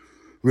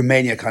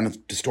Romania kind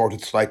of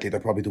distorted slightly. They're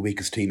probably the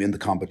weakest team in the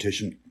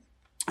competition.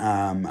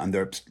 And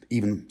they're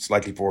even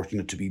slightly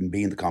fortunate to even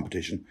be in the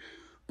competition.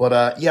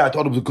 But yeah, I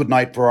thought it was a good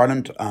night for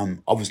Ireland.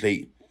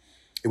 Obviously,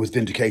 it was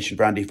vindication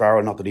for Andy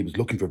Farrell. Not that he was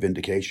looking for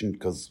vindication,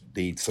 because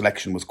the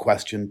selection was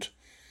questioned.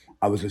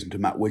 I was listening to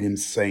Matt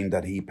Williams saying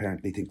that he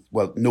apparently thinks,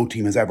 well, no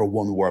team has ever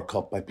won the World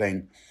Cup by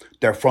playing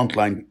their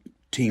frontline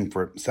team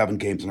for 7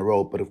 games in a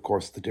row. But of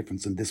course, the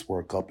difference in this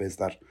World Cup is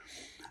that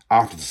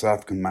after the South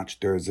African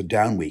match, there's a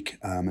down week.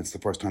 It's the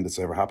first time that's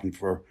ever happened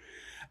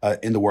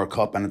in the World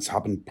Cup, and it's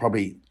happened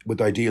probably with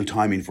ideal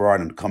timing for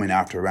Ireland, coming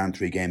after a round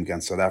 3 game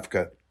against South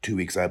Africa 2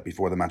 weeks out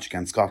before the match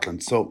against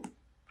Scotland. So,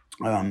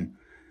 and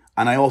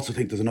I also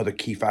think there's another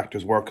key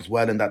factors work as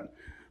well, in that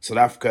South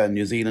Africa and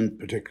New Zealand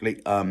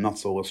particularly, not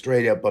so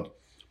Australia, but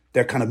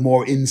they're kind of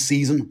more in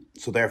season.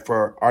 So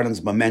therefore,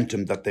 Ireland's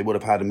momentum that they would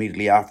have had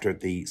immediately after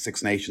the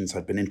Six Nations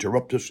had been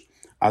interrupted,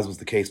 as was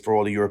the case for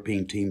all the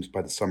European teams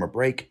by the summer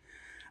break.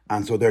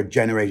 And so they're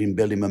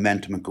building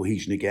momentum and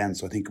cohesion again.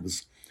 So I think it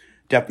was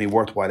definitely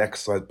worthwhile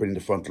exercise bringing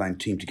the frontline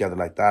team together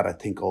like that. I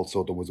think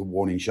also there was a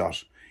warning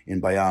shot in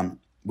Bayern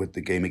with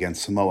the game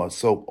against Samoa.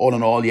 So all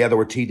in all, yeah, there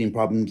were teething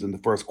problems in the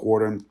first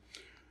quarter. I'm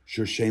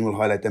sure Shane will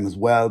highlight them as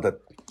well, that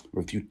there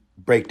were a few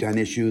breakdown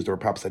issues. They were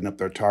perhaps setting up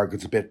their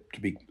targets a bit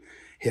to be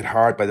hit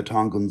hard by the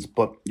Tongans.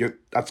 But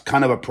that's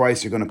kind of a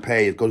price you're going to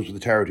pay. It goes with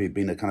the territory of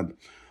being a kind of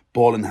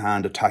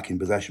ball-in-hand, attacking,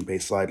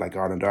 possession-based side like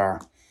Ireland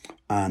are.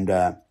 And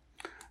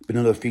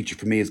another feature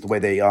for me is the way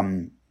they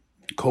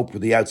cope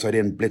with the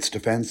outside-in blitz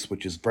defence,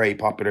 which is very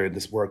popular in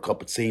this World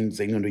Cup, it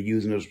seems. England are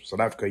using it, South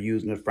Africa are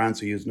using it,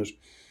 France are using it.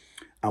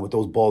 And with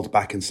those balls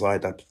back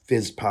inside, that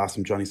fizz pass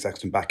from Johnny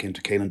Sexton back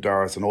into Caelan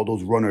Doris, and all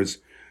those runners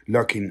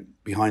lurking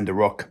behind the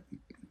ruck,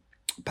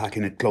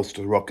 packing it close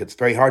to the ruck, it's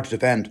very hard to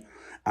defend.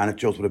 And it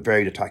shows what a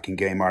varied attacking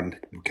game Ireland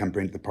can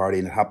bring to the party.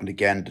 And it happened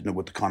again, didn't it,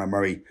 with the Conor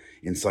Murray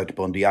inside to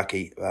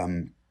Bundyaki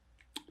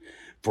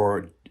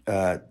for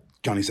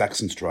Johnny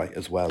Sexton's try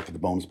as well, for the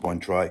bonus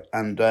point try.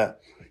 And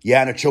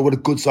and it showed what a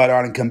good side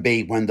Ireland can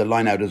be when the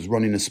line-out is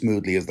running as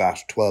smoothly as that,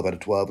 12 out of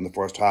 12 in the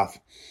first half.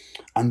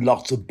 And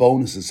lots of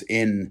bonuses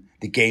in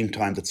the game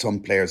time that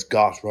some players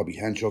got. Robbie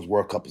Henshaw's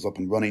World Cup is up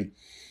and running.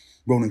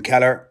 Ronan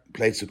Keller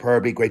played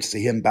superbly. Great to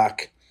see him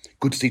back.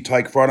 Good to see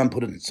Tyke Furlan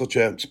put in such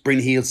a spring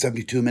heel,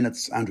 72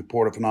 minutes. Andrew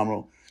Porter,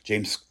 phenomenal.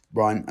 James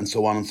Ryan, and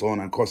so on and so on.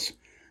 And of course,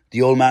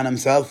 the old man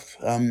himself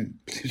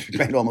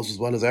played almost as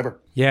well as ever.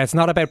 Yeah, it's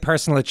not about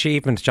personal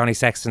achievement, Johnny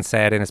Sexton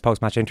said in his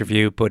post-match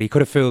interview, but he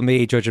could have fooled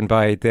me judging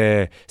by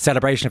the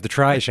celebration of the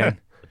try, Shane.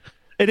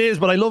 It is,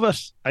 but I love it.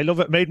 I love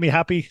it. Made me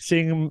happy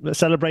seeing him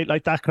celebrate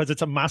like that, because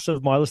it's a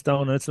massive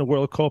milestone and it's in a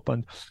World Cup.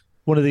 And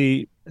one of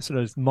the sort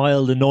of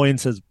mild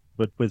annoyances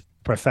with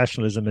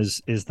professionalism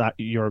is that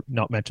you're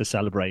not meant to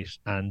celebrate.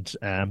 And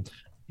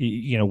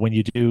when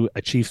you do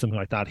achieve something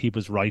like that, he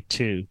was right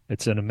too.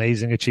 It's an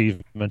amazing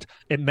achievement.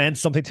 It meant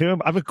something to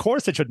him. Of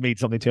course it should mean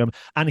something to him.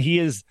 And he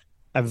is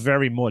a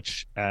very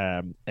much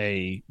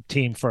a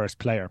team first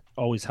player,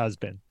 always has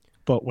been.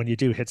 But when you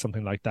do hit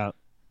something like that,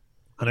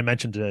 and I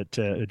mentioned it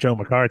to Joe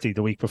McCarthy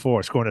the week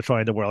before, scoring a try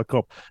in the World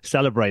Cup,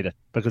 celebrate it,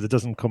 because it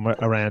doesn't come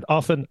around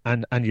often,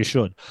 and you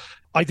should.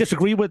 I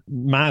disagree with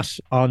Matt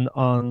on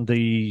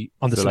the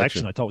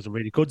selection. I thought it was a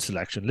really good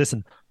selection.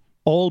 Listen,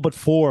 all but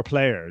 4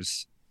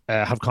 players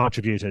have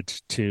contributed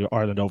to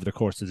Ireland over the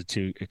course of the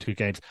two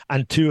games,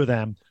 and 2 of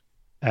them,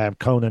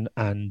 Conan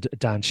and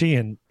Dan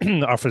Sheehan,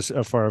 are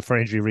for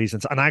injury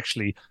reasons, and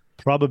actually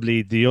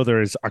probably the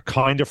others are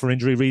kind of for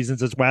injury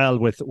reasons as well,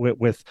 with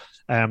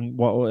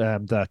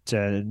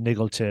that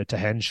niggle to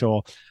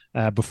Henshaw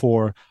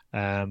before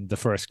the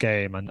first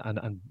game,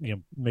 and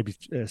maybe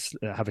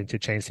having to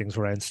change things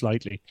around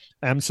slightly.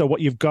 So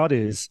what you've got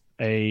is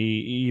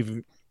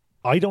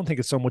I don't think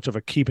it's so much of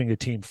a keeping the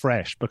team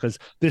fresh, because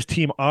this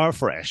team are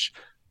fresh.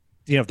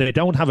 They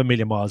don't have a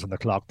million miles on the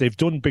clock. They've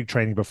done big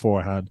training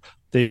beforehand.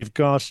 They've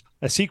got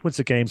a sequence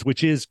of games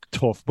which is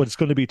tough, but it's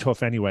going to be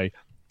tough anyway.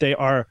 They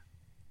are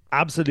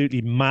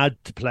absolutely mad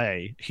to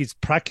play. He's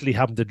practically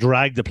having to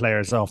drag the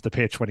players off the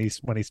pitch when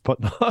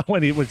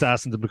he was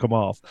asking them to come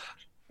off.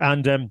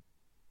 And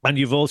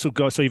you've also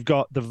got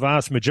the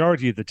vast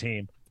majority of the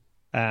team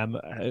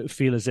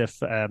feel as if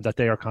that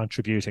they are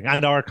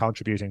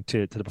contributing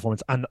to the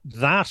performance, and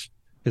that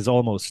is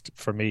almost,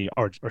 for me,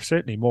 or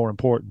certainly more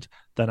important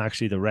than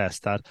actually the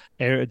rest. That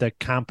the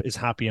camp is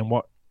happy, and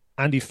what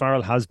Andy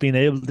Farrell has been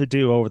able to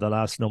do over the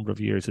last number of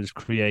years is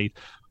create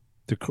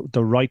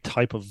the right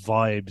type of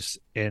vibes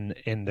in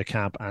the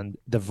camp, and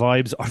the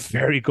vibes are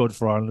very good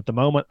for Ireland at the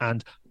moment.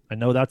 And I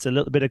know that's a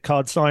little bit of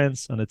cod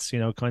science, and it's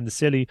kind of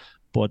silly,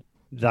 but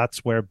that's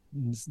where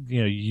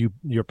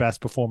your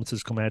best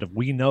performances come out of.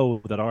 We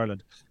know that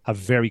Ireland have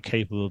very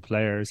capable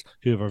players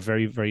who have a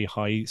very, very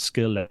high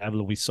skill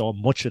level. We saw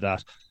much of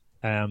that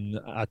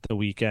at the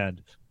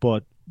weekend,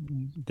 but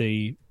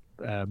the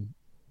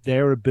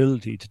their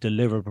ability to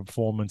deliver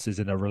performances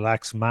in a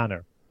relaxed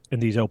manner in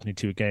these opening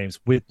 2 games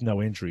with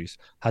no injuries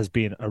has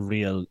been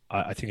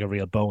I think a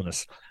real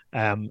bonus,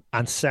 and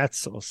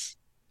sets us,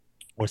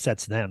 or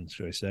sets them,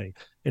 should I say,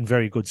 in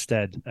very good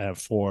stead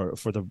for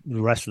the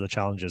rest of the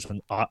challenges.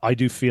 And I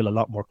do feel a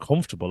lot more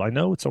comfortable. I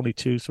know it's only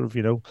 2 sort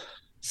of,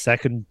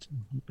 second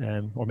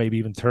or maybe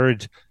even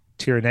third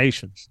tier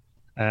nations,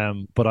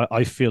 but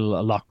I feel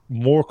a lot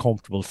more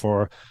comfortable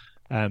for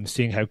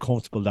seeing how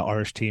comfortable the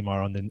Irish team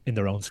are in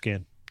their own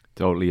skin.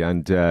 Totally.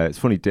 And it's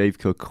funny, Dave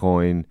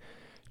Kilcoyne,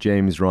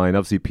 James Ryan,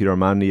 obviously Peter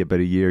Manley about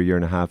a year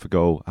and a half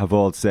ago, have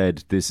all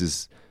said this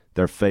is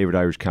their favourite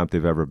Irish camp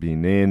they've ever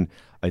been in.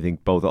 I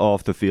think both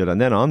off the field and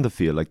then on the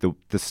field, like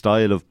the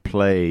style of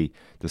play,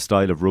 the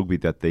style of rugby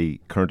that they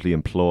currently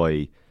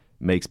employ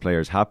makes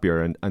players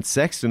happier. And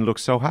Sexton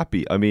looks so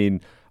happy. I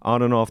mean,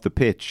 on and off the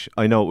pitch,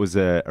 I know it was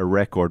a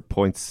record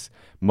points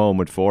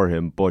moment for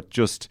him, but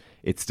just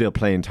it's still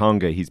playing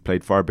Tonga. He's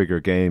played far bigger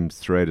games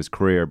throughout his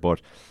career,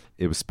 but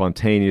it was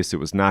spontaneous, it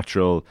was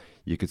natural.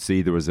 You could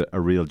see there was a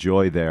real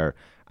joy there.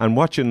 And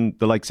watching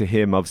the likes of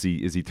him,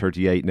 obviously, is he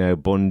 38 now?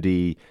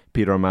 Bundy,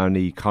 Peter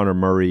O'Mahony, Conor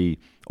Murray,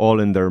 all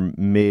in their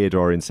mid,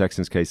 or in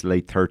Sexton's case,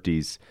 late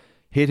 30s,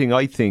 hitting,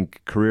 I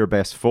think, career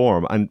best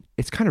form. And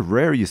it's kind of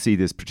rare you see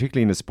this,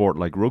 particularly in a sport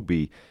like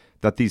rugby,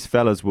 that these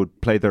fellas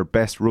would play their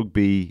best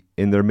rugby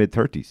in their mid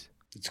 30s.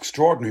 It's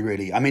extraordinary,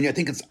 really. I mean, I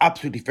think it's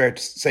absolutely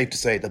safe to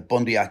say that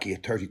Bundy Aki,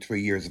 at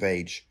 33 years of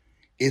age,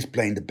 is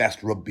playing the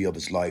best rugby of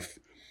his life.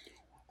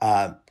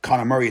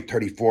 Conor Murray at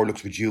 34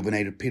 looks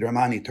rejuvenated. Peter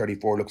O'Mahony at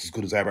 34 looks as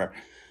good as ever.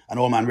 And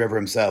Old Man River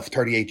himself,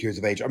 38 years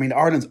of age. I mean,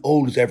 Ireland's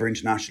oldest ever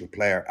international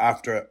player,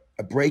 after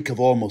a break of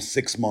almost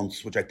 6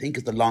 months, which I think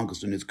is the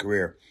longest in his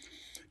career,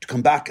 to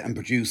come back and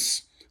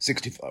produce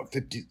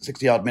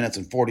 60 odd minutes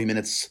and 40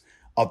 minutes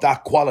of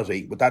that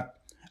quality, with that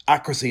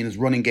accuracy in his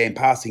running game,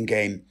 passing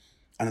game,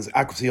 and his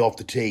accuracy off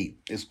the tee,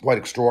 is quite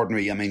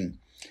extraordinary. I mean,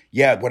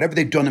 yeah, whatever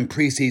they've done in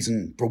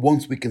pre-season, for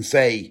once we can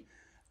say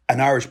an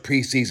Irish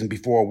pre-season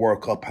before a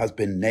World Cup has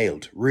been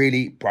nailed,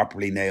 really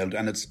properly nailed.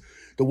 And it's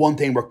the one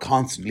thing we're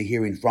constantly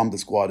hearing from the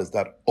squad, is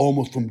that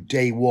almost from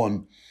day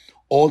one,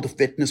 all the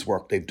fitness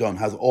work they've done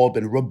has all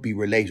been rugby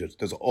related.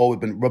 There's always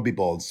been rugby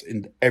balls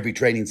in every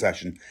training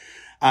session.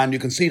 And you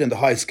can see it in the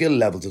high skill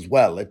levels as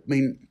well. I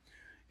mean,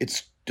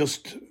 it's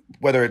just,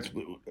 whether it's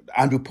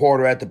Andrew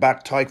Porter at the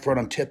back, Tyke front,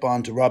 and tip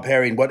on to Rob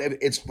Herring, whatever,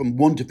 it's from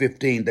 1 to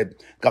 15. They've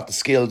got the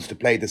skills to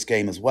play this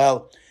game as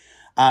well.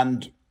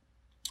 And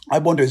I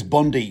wonder, is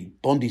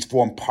Bundy's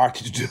form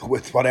partly to do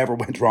with whatever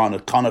went wrong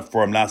at Connacht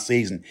for him last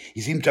season?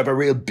 He seems to have a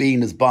real bee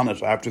in his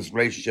bonnet after his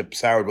relationship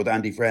soured with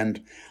Andy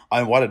Friend. I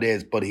don't know what it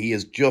is, but he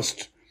is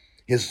just,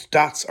 his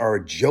stats are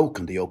a joke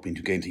in the opening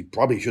 2 games. He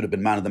probably should have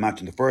been man of the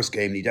match in the first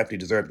game, and he definitely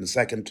deserved in the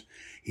second.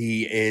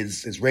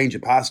 His range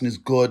of passing is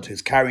good,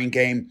 his carrying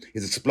game,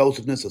 his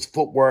explosiveness, his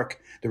footwork,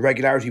 the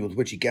regularity with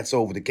which he gets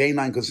over the gain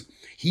line, because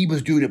he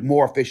was doing it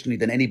more efficiently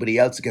than anybody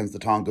else against the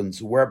Tongans,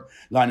 who were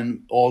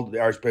lining all the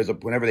Irish players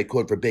up whenever they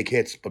could for big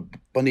hits. But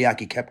Bundy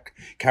Aki kept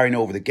carrying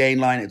over the gain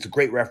line. It's a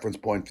great reference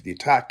point for the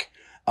attack.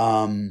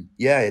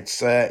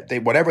 It's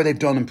whatever they've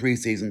done in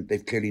pre-season,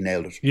 they've clearly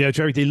nailed it. Yeah,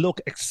 Jerry, they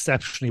look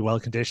exceptionally well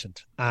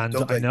conditioned, and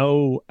I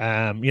know,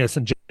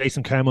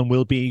 Jason Cameron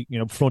will be,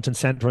 front and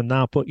centre in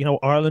that. But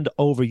Ireland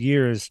over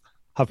years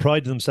have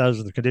prided themselves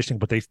on the conditioning,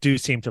 but they do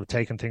seem to have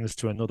taken things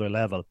to another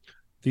level.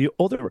 The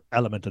other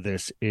element of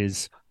this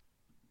is,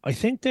 I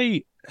think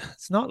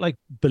it's not like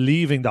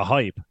believing the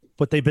hype,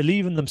 but they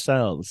believe in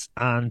themselves.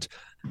 And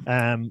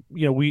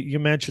you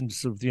mentioned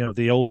sort of,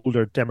 the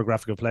older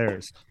demographic of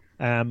players.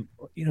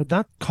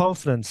 That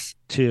confidence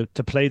to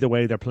play the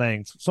way they're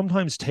playing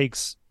sometimes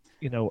takes,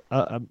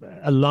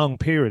 a long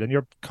period, and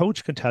your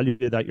coach can tell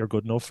you that you're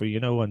good enough for,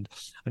 and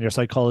your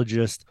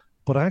psychologist,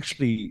 but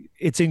actually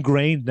it's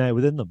ingrained now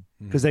within them,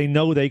 because they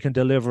know they can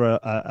deliver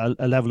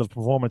a level of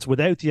performance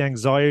without the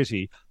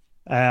anxiety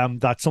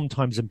that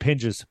sometimes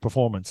impinges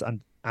performance.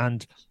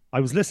 And I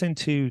was listening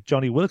to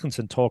Johnny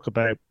Wilkinson talk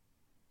about,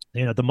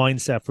 the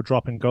mindset for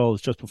dropping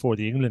goals just before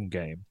the England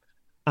game.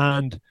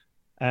 And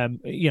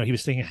he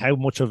was thinking how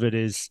much of it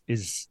is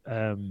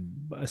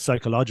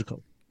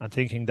psychological, and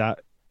thinking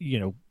that,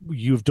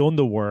 you've done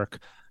the work,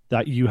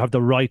 that you have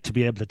the right to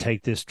be able to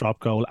take this drop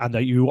goal, and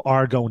that you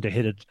are going to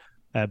hit it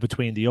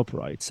between the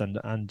uprights. And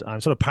I'm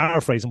sort of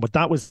paraphrasing, but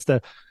that was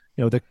the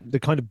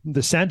kind of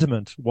the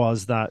sentiment,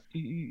 was that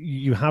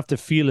you have to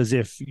feel as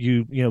if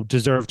you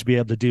deserve to be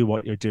able to do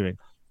what you're doing.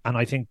 And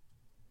I think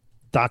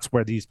that's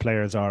where these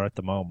players are at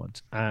the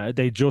moment.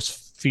 They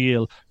just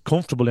feel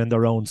comfortable in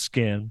their own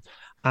skin,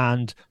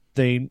 and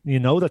they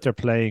that they're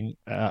playing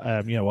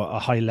a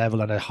high level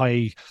and a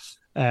high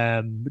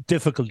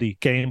difficulty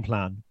game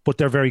plan, but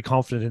they're very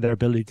confident in their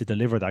ability to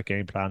deliver that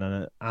game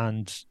plan,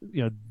 and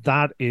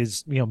that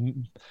is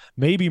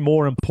maybe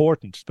more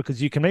important,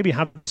 because you can maybe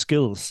have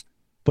skills,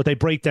 but they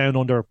break down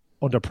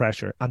under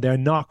pressure, and they're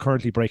not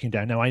currently breaking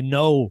down. Now, I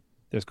know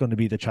there's going to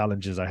be the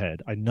challenges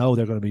ahead. I know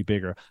they're going to be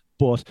bigger,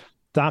 but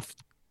that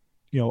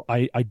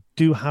I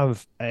do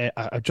have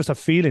just a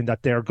feeling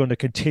that they're going to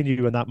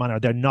continue in that manner.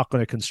 They're not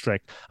going to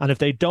constrict. And if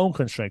they don't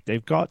constrict,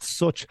 they've got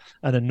such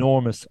an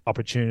enormous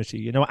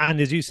opportunity,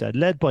 and as you said,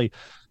 led by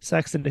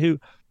Sexton, who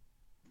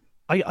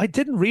I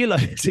didn't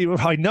realize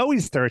I know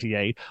he's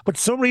 38, but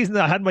for some reason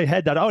I had in my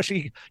head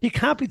that he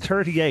can't be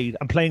 38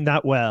 and playing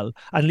that well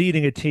and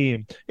leading a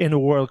team in a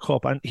World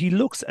Cup. And he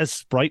looks as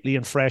sprightly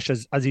and fresh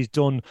as he's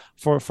done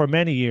for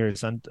many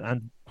years. And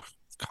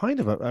kind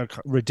of a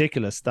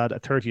ridiculous that a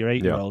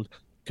 38-year-old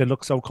can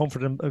look so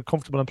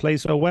comfortable and play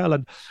so well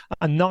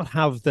and not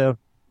have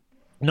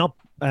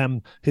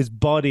his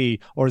body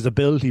or his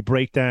ability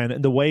break down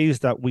in the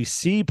ways that we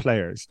see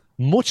players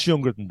much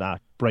younger than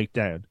that break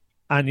down.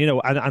 And,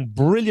 and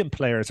brilliant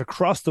players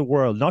across the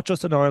world, not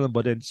just in Ireland,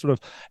 but in sort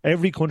of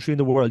every country in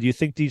the world. You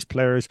think these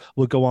players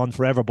will go on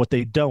forever, but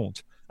they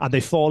don't. And they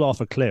fall off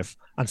a cliff.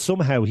 And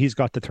somehow he's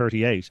got to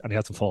 38 and he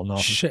hasn't fallen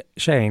off.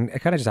 Shane,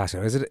 can I just ask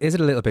you, is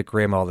it a little bit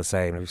grim all the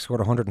same? We've scored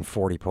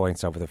 140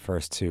 points over the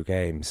first 2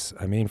 games.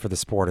 I mean, for the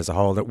sport as a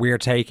whole, that we're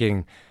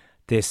taking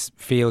this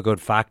feel-good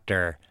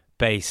factor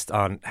based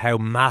on how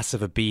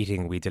massive a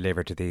beating we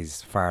deliver to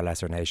these far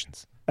lesser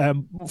nations.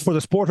 For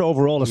the sport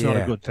overall, it's not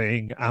a good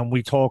thing. And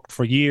we talked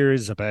for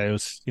years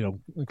about,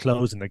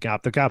 closing the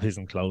gap. The gap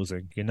isn't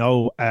closing.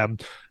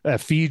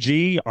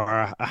 Fiji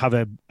have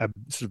a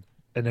sort of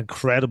an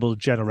incredible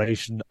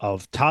generation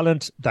of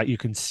talent that you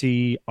can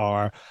see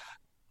are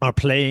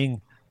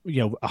playing,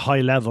 a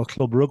high level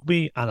club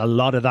rugby, and a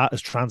lot of that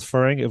is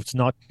transferring. It's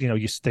not,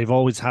 they've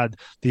always had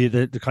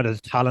the kind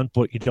of talent,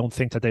 but you don't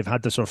think that they've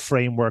had the sort of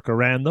framework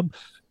around them.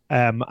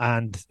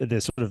 And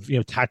the sort of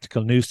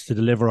tactical nous to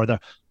deliver,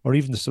 or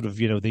even the sort of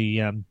the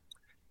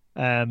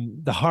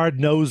hard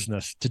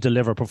nosedness to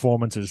deliver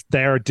performances.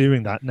 They're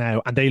doing that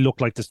now, and they look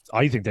like this.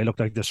 I think they look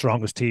like the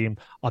strongest team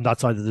on that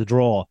side of the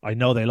draw. I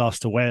know they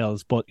lost to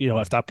Wales, but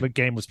if that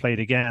game was played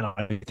again,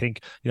 I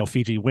think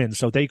Fiji wins.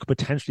 So they could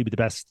potentially be the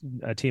best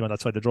team on that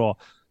side of the draw.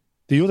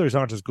 The others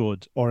aren't as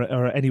good or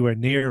anywhere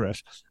near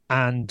it,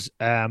 and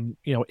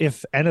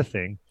if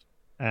anything.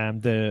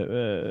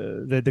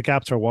 The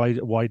gaps are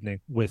widening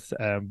with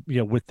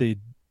the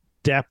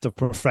depth of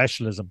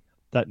professionalism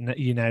that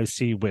you now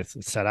see with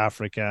South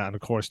Africa and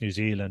of course New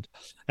Zealand,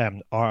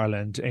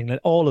 Ireland, England,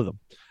 all of them.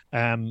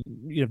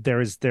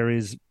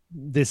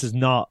 This is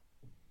not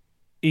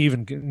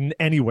even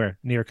anywhere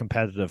near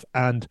competitive,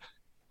 and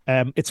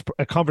it's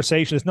a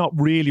conversation. It's not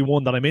really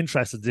one that I'm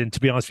interested in,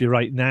 to be honest with you,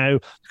 right now,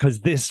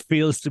 because this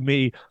feels to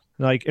me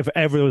like if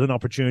ever there was an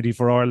opportunity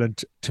for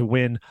Ireland to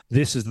win,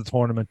 this is the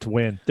tournament to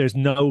win. There's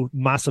no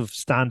massive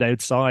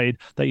standout side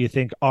that you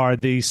think are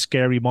these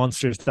scary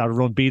monsters that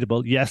are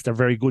unbeatable. Yes, they're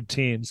very good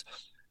teams,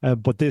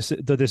 but this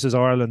is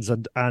Ireland's,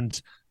 and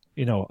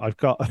I've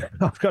got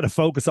to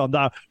focus on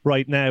that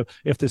right now.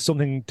 If there's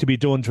something to be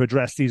done to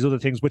address these other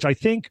things, which I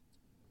think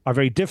are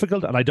very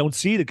difficult, and I don't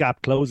see the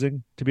gap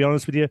closing, to be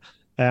honest with you.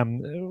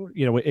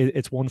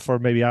 It's one for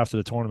maybe after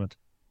the tournament.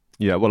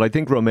 Yeah, well, I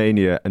think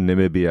Romania and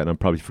Namibia, and I'm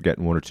probably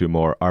forgetting one or two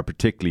more, are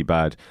particularly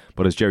bad.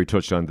 But as Jerry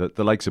touched on,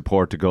 the likes of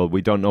Portugal,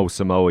 we don't know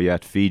Samoa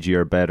yet. Fiji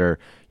are better.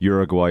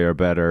 Uruguay are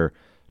better.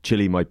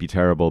 Chile might be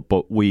terrible.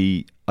 But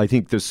I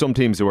think there's some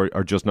teams who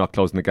are just not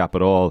closing the gap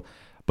at all.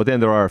 But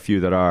then there are a few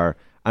that are.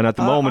 And at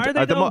the moment,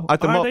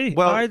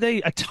 are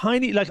they a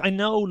tiny? Like I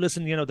know,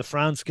 listen, the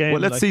France game.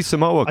 Well, let's see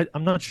Samoa.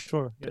 I'm not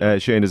sure.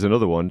 Shane is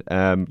another one.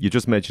 You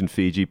just mentioned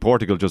Fiji.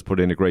 Portugal just put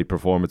in a great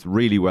performance,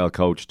 really well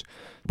coached.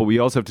 But we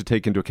also have to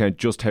take into account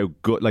just how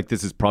good. Like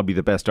this is probably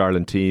the best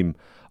Ireland team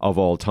of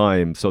all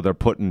time. So they're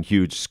putting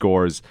huge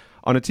scores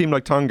on a team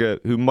like Tonga,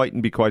 who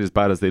mightn't be quite as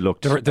bad as they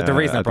looked. The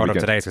reason I brought up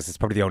today is because it's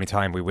probably the only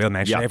time we will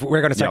mention it. If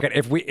we're going to check it,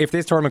 if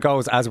this tournament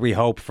goes as we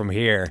hope from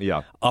here,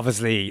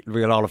 obviously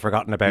we'll all have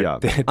forgotten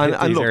about these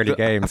early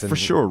games. For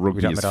sure,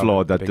 rugby is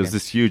flawed. That there's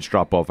this huge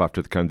drop off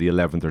after the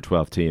 11th or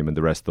 12th team, and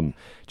the rest of them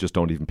just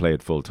don't even play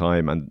it full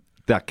time. And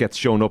that gets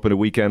shown up in a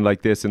weekend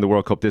like this in the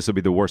World Cup. This will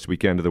be the worst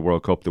weekend of the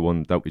World Cup, the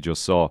one that we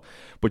just saw.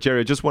 But Jerry,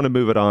 I just want to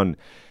move it on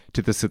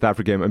to the South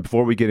Africa game, and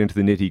before we get into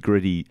the nitty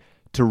gritty,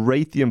 to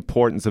rate the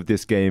importance of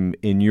this game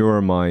in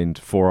your mind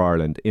for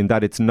Ireland, in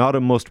that it's not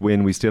a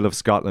must-win. We still have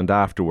Scotland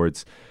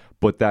afterwards,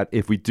 but that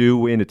if we do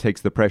win, it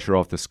takes the pressure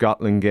off the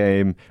Scotland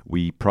game.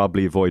 We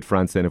probably avoid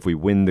France then if we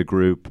win the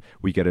group.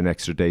 We get an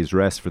extra day's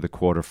rest for the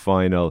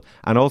quarter-final,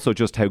 and also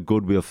just how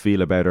good we'll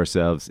feel about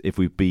ourselves if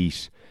we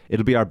beat.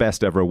 It'll be our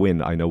best ever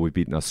win. I know we've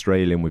beaten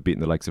Australia and we've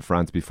beaten the likes of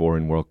France before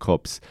in World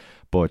Cups,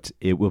 but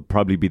it will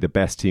probably be the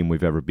best team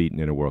we've ever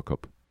beaten in a World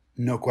Cup.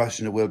 No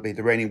question it will be.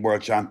 The reigning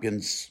world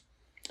champions.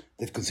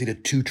 They've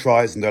conceded 2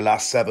 tries in their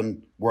last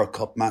 7 World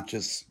Cup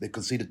matches. They've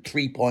conceded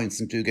 3 points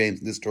in 2 games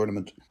in this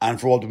tournament.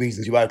 And for all the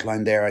reasons you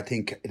outlined there, I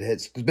think it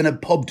has. There's been a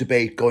pub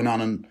debate going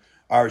on in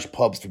Irish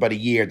pubs for about a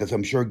year that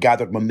I'm sure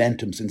gathered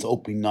momentum since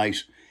opening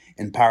night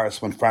in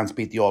Paris when France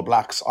beat the All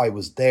Blacks. I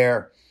was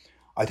there.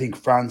 I think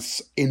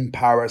France in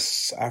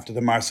Paris after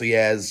the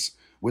Marseillaise,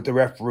 with the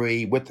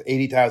referee, with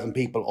 80,000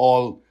 people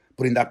all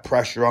putting that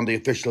pressure on the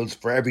officials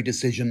for every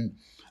decision,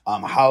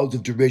 howls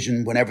of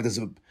derision whenever there's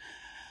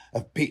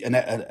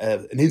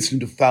an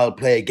incident of foul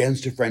play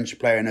against a French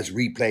player and it's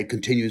replayed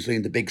continuously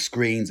in the big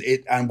screens.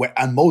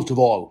 And most of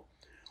all,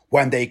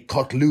 when they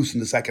cut loose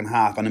in the second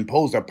half and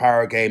imposed their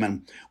power game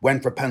and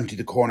went for penalty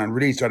to corner and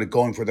really started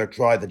going for their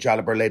try that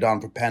Jalibert laid on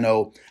for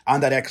Penaud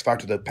and that X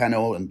factor that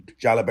Penaud and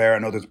Jalibert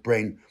and others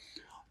bring,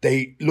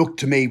 they look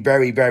to me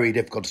very, very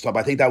difficult to stop.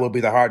 I think that will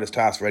be the hardest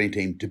task for any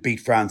team, to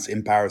beat France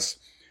in Paris,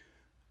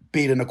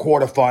 be it in a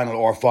quarter-final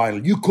or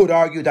final. You could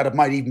argue that it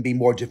might even be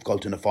more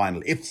difficult in a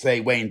final if, say,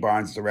 Wayne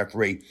Barnes is the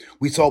referee.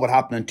 We saw what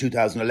happened in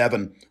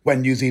 2011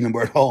 when New Zealand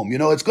were at home.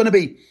 It's going to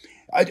be...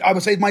 I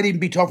would say it might even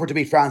be tougher to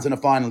beat France in a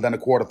final than a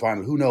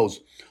quarter-final. Who knows?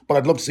 But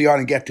I'd love to see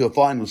Ireland get to a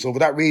final. So for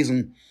that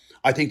reason,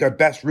 I think their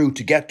best route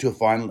to get to a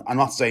final, I'm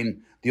not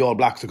saying the All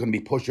Blacks are going to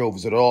be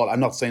pushovers at all. I'm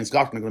not saying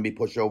Scotland are going to be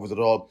pushovers at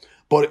all.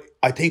 But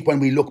I think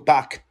when we look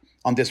back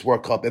on this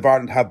World Cup, if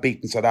Ireland have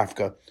beaten South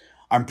Africa,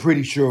 I'm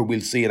pretty sure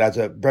we'll see it as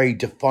a very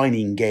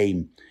defining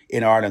game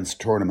in Ireland's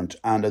tournament.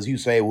 And as you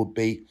say, it would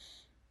be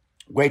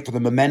great for the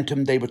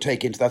momentum they would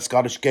take into that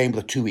Scottish game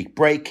with a 2-week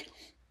break.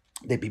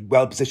 They'd be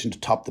well positioned to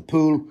top the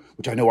pool,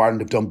 which I know Ireland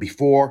have done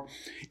before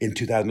in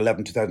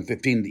 2011,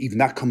 2015. Even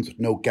that comes with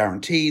no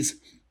guarantees.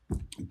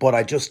 But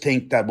I just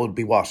think that would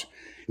be what?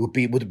 Would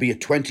it be a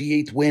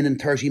 28th win in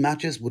 30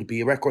 matches? Would it be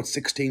a record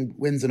 16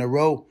 wins in a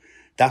row?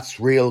 That's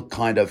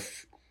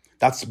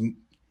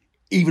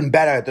even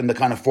better than the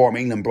kind of form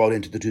England brought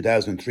into the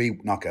 2003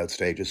 knockout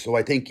stages. So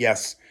I think,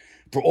 yes,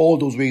 for all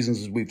those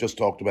reasons we've just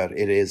talked about,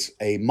 it is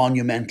a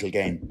monumental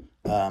game.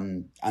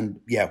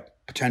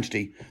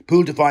 Potentially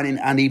pool defining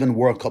and even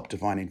World Cup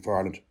defining for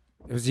Ireland.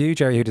 It was you,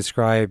 Jerry, who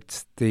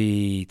described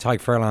the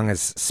Tadhg Furlong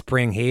as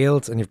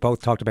spring-heeled, and you've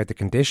both talked about the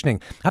conditioning.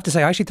 I have to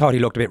say, I actually thought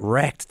he looked a bit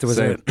wrecked. There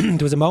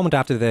was a moment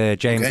after the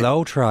James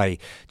Lowe try,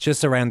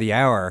 just around the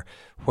hour,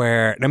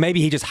 where, now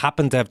maybe he just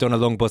happened to have done a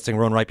lung-busting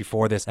run right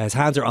before this. His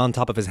hands are on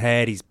top of his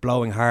head, he's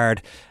blowing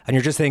hard, and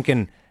you're just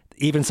thinking,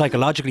 even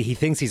psychologically, he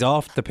thinks he's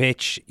off the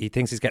pitch, he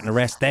thinks he's getting a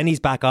rest, then he's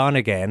back on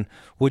again.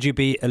 Would you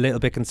be a little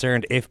bit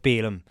concerned if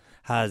Bealham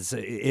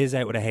is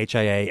out with a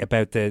HIA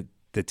about the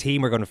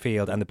team we're going to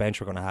field and the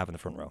bench we're going to have in the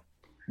front row?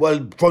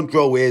 Well, front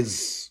row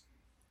is,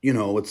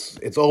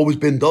 it's always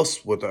been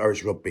thus with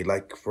Irish rugby.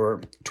 Like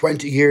for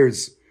 20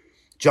 years,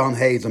 John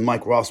Hayes and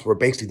Mike Ross were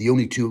basically the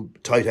only two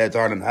tight heads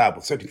Ireland had.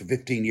 But certainly for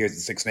 15 years in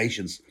Six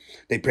Nations,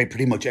 they played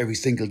pretty much every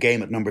single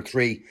game at number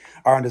 3.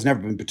 Ireland has never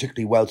been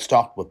particularly well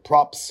stocked with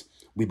props.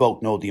 We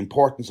both know the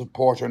importance of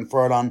Porter and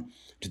Furlong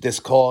to this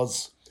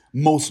cause.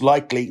 Most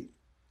likely,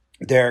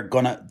 they're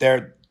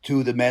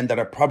two of the men that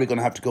are probably going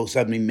to have to go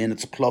 70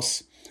 minutes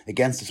plus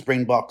against the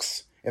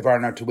Springboks if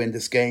Ireland are to win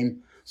this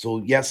game.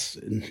 So yes,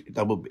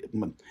 that would be,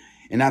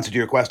 in answer to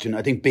your question,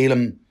 I think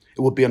Bealham,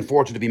 it would be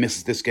unfortunate if he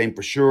misses this game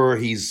for sure.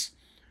 He's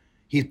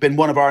been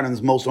one of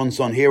Ireland's most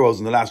unsung heroes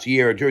in the last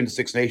year. During the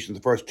Six Nations,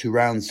 the first 2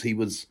 rounds, he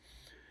was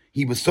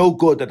so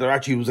good that there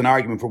actually was an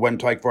argument for when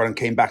Tadhg Furlong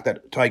came back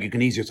that, Tadhg, you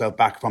can ease yourself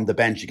back from the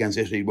bench against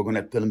Italy. We're going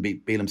to let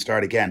Bealham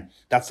start again.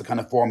 That's the kind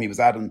of form he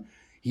was at, and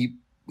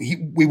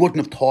we wouldn't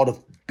have thought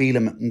of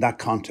Bealham in that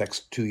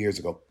context 2 years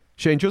ago.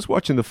 Shane, just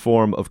watching the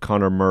form of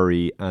Conor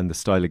Murray and the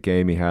style of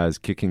game he has,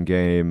 kicking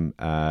game,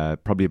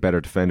 probably a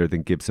better defender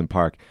than Gibson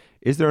Park,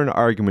 is there an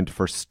argument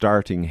for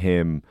starting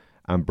him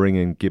and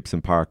bringing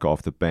Gibson Park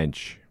off the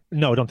bench?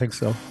 No, I don't think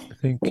so. I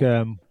think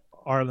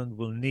Ireland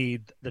will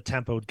need the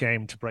tempoed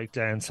game to break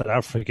down South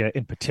Africa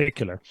in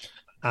particular.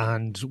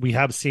 And we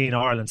have seen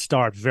Ireland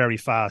start very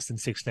fast in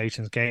Six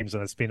Nations games,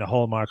 and it's been a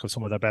hallmark of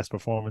some of their best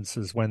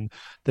performances when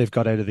they've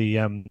got out of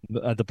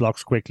the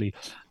blocks quickly.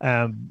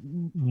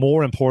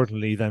 More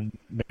importantly than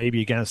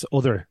maybe against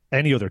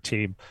any other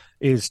team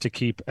is to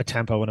keep a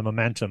tempo and a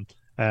momentum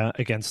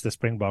against the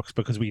Springboks,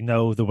 because we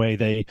know the way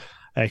they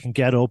can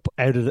get up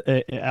out of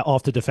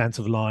off the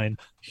defensive line,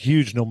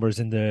 huge numbers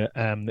in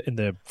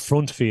the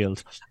front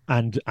field,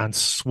 and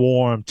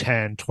swarm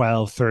 10,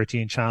 12,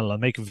 13 channel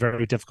and make it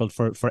very difficult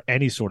for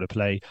any sort of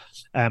play.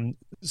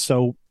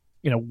 So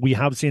we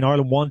have seen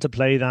Ireland want to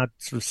play that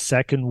sort of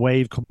second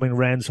wave coming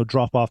around, so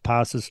drop off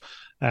passes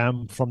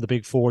from the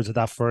big forwards of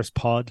that first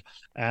pod.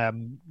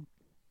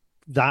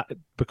 That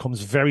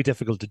becomes very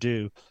difficult to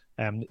do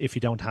if you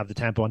don't have the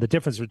tempo. And the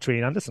difference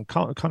between, and listen,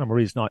 Conor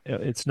Murray's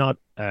it's not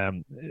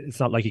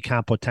like he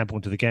can't put tempo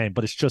into the game,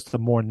 but it's just the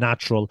more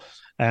natural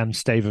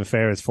state of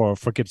affairs for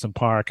Gibson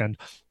Park. And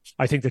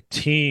I think the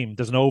team,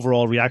 there's an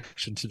overall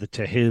reaction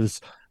to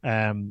his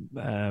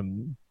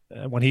when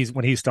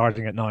he's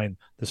starting at 9.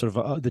 The sort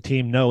of the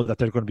team know that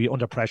they're going to be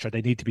under pressure.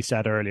 They need to be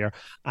set earlier,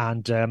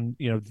 and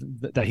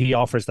that he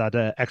offers that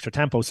extra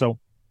tempo. So.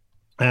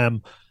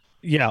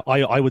 Yeah,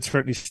 I would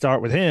certainly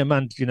start with him,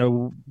 and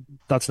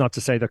that's not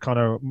to say that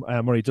Conor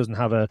Murray doesn't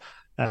have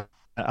a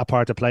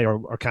part to play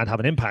or can't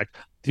have an impact.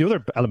 The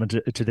other element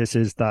to this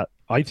is that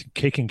I think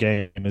kicking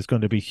game is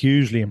going to be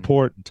hugely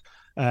important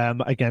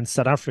against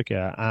South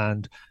Africa,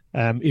 and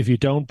if you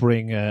don't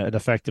bring an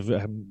effective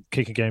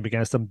kicking game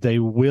against them, they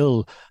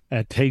will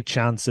take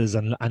chances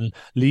and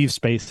leave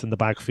space in the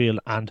backfield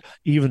and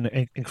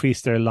even increase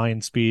their line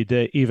speed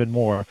even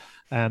more.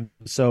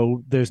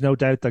 So there's no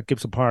doubt that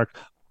Gibson Park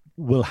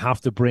will have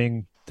to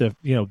bring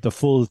the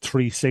full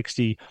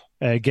 360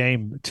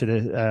 game to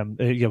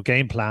the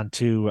game plan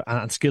to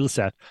and skill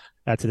set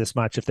to this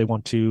match if they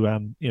want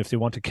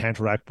to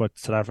counteract what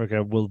South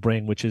Africa will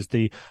bring, which is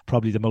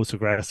probably the most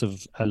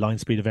aggressive line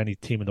speed of any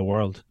team in the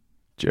world.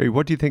 Jerry,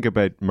 what do you think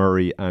about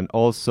Murray and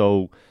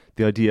also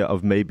the idea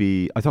of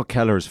maybe, I thought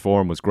Kelleher's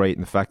form was great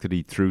and the fact that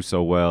he threw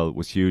so well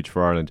was huge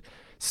for Ireland,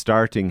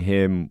 starting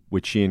him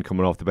with Sheehan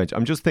coming off the bench.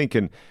 I'm just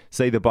thinking,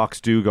 say the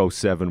Boks do go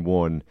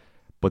 7-1,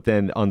 but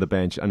then on the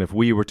bench, and if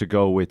we were to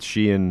go with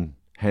Sheehan,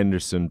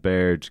 Henderson,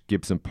 Baird,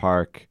 Gibson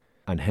Park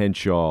and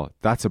Henshaw,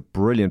 that's a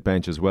brilliant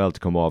bench as well to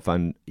come off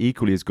and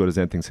equally as good as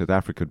anything South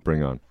Africa could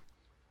bring on.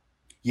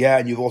 Yeah,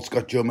 and you've also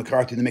got Joe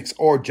McCarthy in the mix,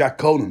 or Jack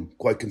Conan,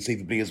 quite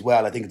conceivably as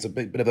well. I think it's a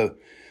bit of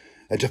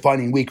a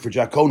defining week for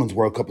Jack Conan's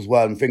World Cup as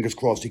well, and fingers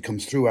crossed he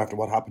comes through after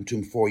what happened to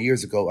him 4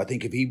 years ago. I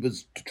think if he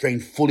was to train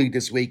fully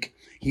this week,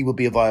 he will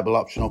be a viable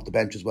option off the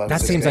bench as well.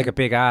 That seems like a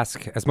big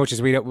ask, as much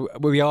as we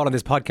all on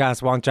this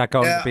podcast want Jack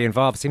Conan to be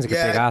involved. Seems like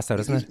a big ask, though,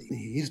 doesn't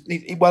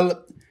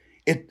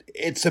it?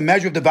 It's a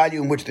measure of the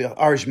value in which the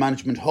Irish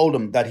management hold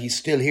him that he's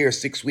still here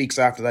 6 weeks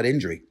after that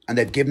injury, and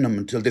they've given him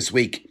until this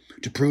week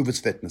to prove his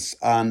fitness.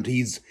 And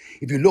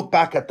if you look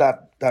back at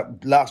that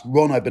last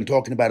run I've been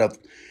talking about of,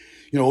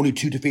 only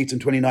 2 defeats in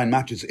 29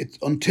 matches, it's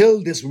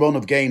until this run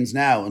of games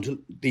now, until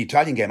the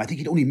Italian game, I think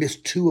he'd only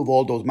missed 2 of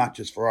all those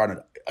matches for Ireland.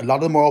 A lot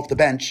of them are off the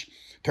bench,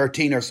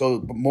 13 or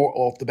so more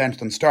off the bench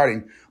than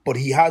starting, but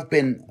he has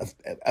been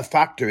a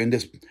factor in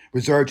this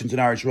resurgence in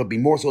Irish rugby,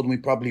 more so than we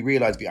probably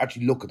realise if you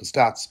actually look at the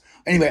stats.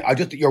 Anyway,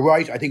 you're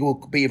right, I think it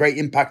will be a very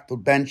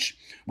impactful bench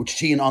with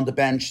Sheehan on the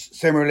bench.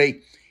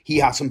 Similarly, he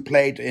hasn't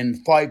played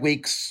in 5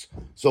 weeks,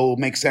 so it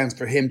makes sense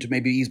for him to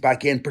maybe ease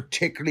back in,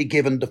 particularly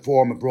given the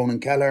form of Ronan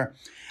Kelleher.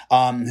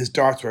 His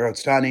darts were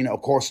outstanding.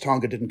 Of course,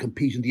 Tonga didn't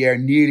compete in the air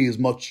nearly as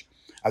much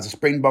as the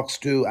Springboks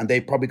do, and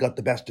they probably got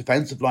the best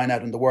defensive line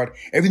out in the world.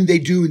 Everything they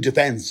do in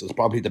defence is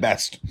probably the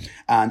best,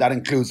 and that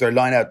includes their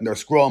line out and their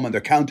scrum and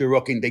their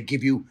counter-rucking. They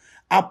give you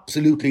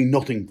absolutely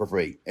nothing for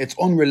free. It's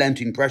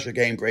unrelenting pressure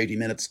game for 80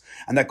 minutes,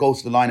 and that goes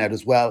to the line out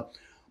as well.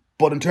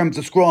 But in terms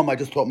of scrum, I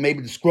just thought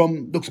maybe the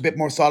scrum looks a bit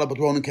more solid with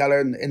Ronan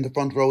Kelleher in the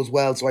front row as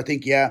well. So I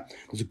think,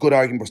 there's a good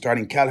argument for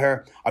starting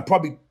Kelleher. I'd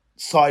probably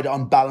side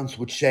on balance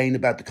with Shane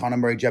about the Conor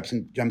Murray,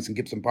 Jemison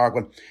Gibson Park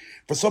one.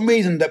 For some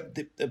reason,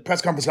 the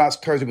press conference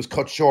last Thursday was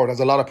cut short, as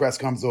a lot of press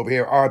conferences over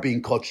here are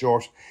being cut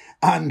short.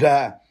 And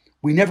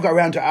we never got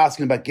around to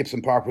asking about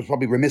Gibson Park, which was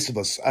probably remiss of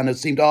us. And it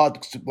seemed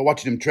odd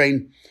watching him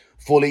train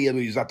fully.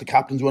 He was at the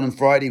captain's run on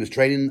Friday. He was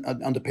training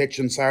on the pitch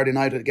on Saturday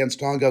night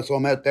against Tonga. I saw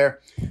him out there.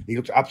 He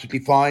looked absolutely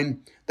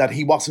fine. That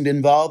he wasn't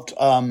involved.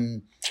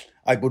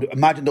 I would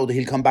imagine, though, that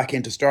he'll come back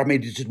in to start.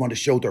 Maybe they just want to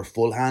show their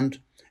full hand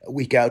a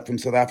week out from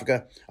South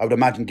Africa. I would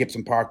imagine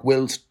Gibson Park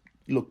will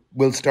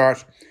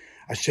start.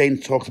 As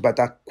Shane talks about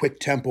that quick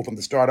tempo from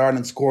the start,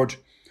 Ireland scored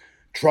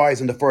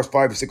tries in the first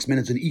 5 or 6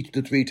 minutes in each of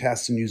the 3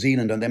 tests in New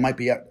Zealand, and they might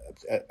be a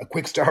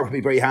quick start would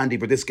be very handy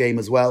for this game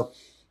as well.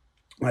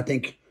 And I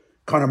think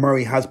Conor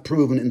Murray has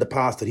proven in the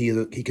past that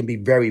he can be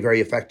very,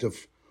 very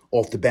effective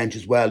off the bench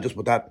as well, just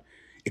with that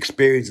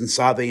experience and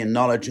savvy and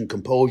knowledge and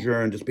composure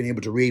and just being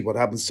able to read what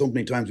happens. So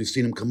many times we've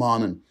seen him come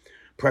on and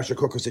pressure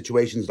cooker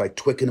situations like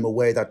Twickenham him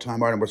away that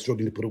time. Ireland were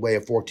struggling to put away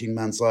a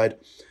 14-man side,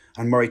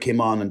 and Murray came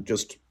on and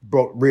just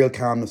brought real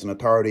calmness and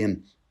authority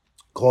and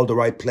called the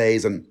right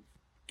plays, and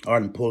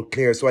Ireland pulled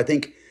clear. So I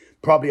think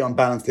probably on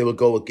balance they will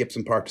go with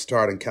Gibson Park to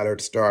start and Kelleher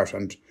to start,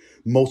 and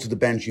most of the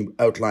bench you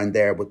outlined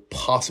there, with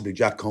possibly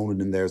Jack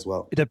Conan in there as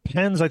well. It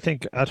depends, I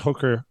think, at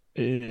hooker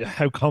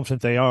how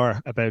confident they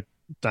are about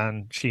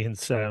Dan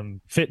Sheehan's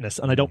fitness,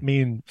 and I don't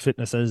mean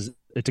fitness as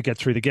to get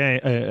through the game,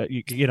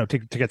 to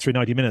get through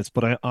 90 minutes,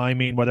 but I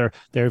mean whether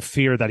they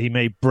fear that he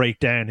may break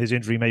down, his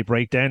injury may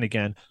break down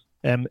again.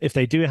 If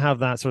they do have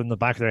that sort of in the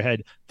back of their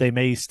head, they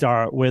may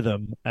start with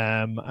him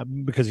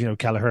because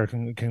Kelleher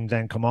can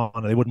then come on,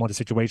 and they wouldn't want a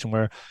situation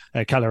where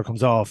Kelleher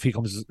comes off,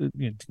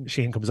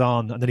 Sheehan comes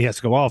on, and then he has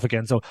to go off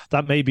again. So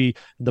that may be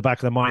in the back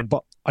of their mind,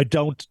 but I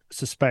don't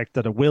suspect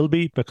that it will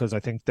be, because I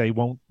think they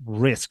won't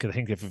risk. I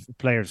think if a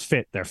player's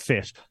fit, they're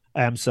fit.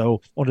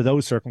 So under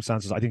those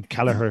circumstances, I think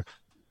Kelleher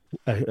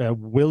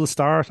will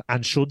start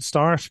and should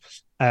start,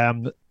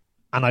 and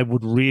I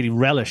would really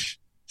relish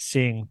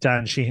seeing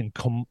Dan Sheehan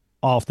come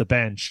off the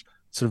bench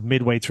sort of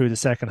midway through the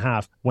second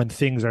half when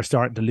things are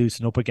starting to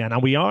loosen up again.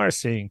 And we are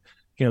seeing,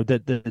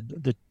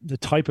 the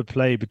type of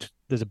play, but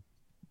there's a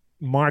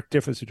marked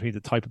difference between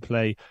the type of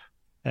play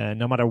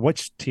no matter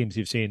which teams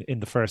you've seen in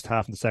the first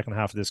half and the second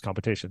half of this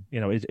competition.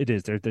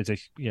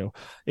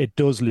 It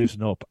does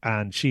loosen up,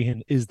 and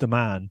Sheehan is the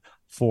man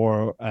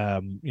for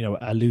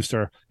a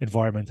looser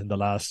environment in the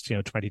last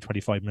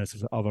 20-25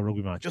 minutes of a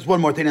rugby match. Just one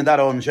more thing on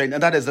that, Owen, Shane,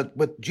 and that is that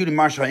with Julian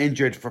Marshall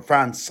injured for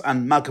France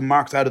and Malcolm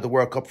Marx out of the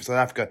World Cup for South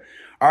Africa,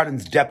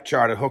 Ireland's depth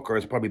chart at hooker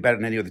is probably better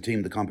than any other team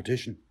in the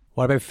competition.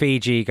 What about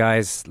Fiji,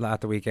 guys?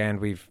 At the weekend,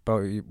 we've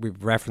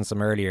referenced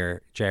them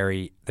earlier,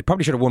 Jerry. They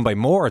probably should have won by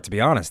more, to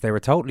be honest. They were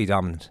totally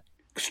dominant.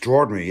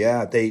 Extraordinary,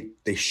 yeah. They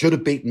should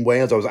have beaten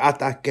Wales. I was at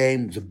that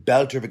game. It was a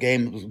belter of a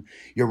game.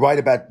 You're right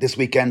about this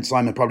weekend,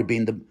 Simon, probably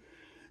being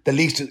the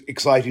least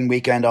exciting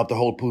weekend of the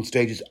whole pool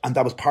stages, and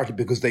that was partly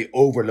because they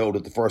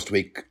overloaded the first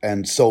week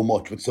and so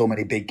much with so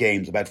many big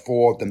games, about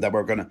 4 of them that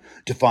were going to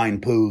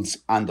define pools,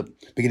 and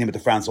beginning with the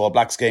France All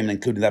Blacks game, and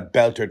including that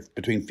belter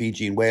between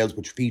Fiji and Wales,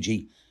 which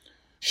Fiji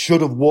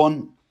should have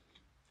won.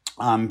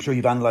 I'm sure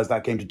you've analysed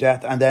that game to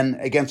death. And then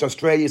against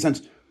Australia,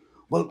 since,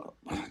 well,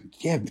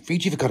 yeah,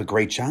 Fiji have got a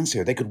great chance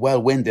here. They could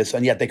well win this,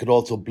 and yet they could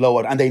also blow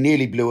it, and they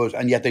nearly blew it,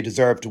 and yet they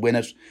deserved to win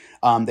it.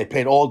 They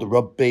played all the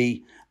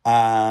rugby.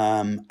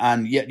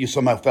 And yet you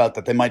somehow felt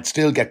that they might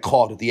still get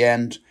caught at the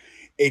end.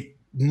 It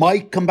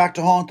might come back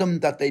to haunt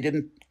them that they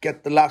didn't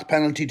get the last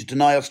penalty to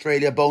deny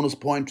Australia a bonus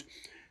point,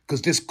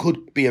 because this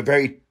could be a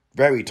very,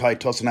 very tight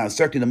tussle now. It's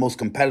certainly the most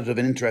competitive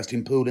and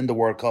interesting pool in the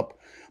World Cup.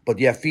 But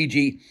yeah,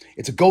 Fiji,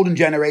 it's a golden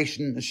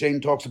generation, as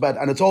Shane talks about.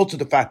 And it's also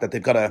the fact that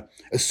they've got a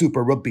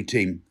super rugby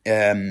team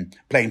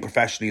playing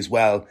professionally as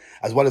well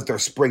as their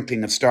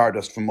sprinkling of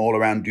stardust from all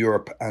around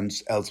Europe and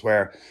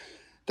elsewhere.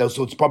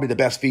 So it's probably the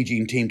best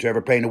Fijian team to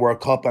ever play in a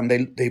World Cup, and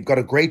they've got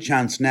a great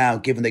chance now,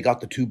 given they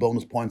got the 2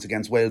 bonus points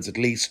against Wales at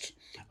least,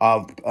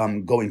 of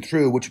going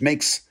through, which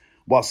makes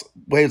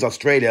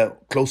Wales-Australia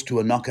close to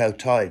a knockout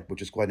tie,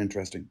 which is quite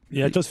interesting.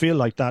 Yeah, it does feel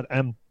like that.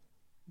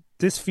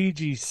 This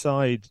Fiji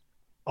side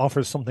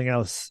offers something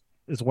else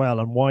as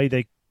well, and why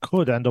they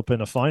could end up in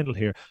a final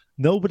here.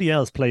 Nobody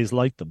else plays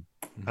like them,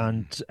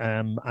 and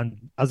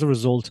as a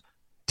result,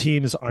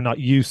 teams are not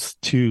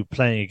used to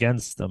playing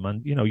against them,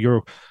 and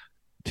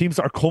teams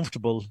are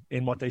comfortable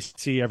in what they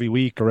see every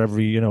week or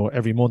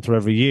every month or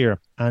every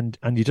year, and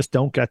you just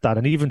don't get that.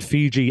 And even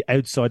Fiji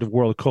outside of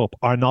World Cup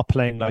are not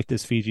playing like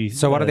this Fiji.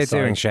 So what are they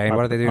doing, Shane?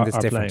 What are they doing that's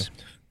different?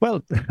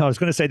 Well, I was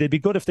going to say they'd be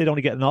good if they'd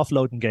only get an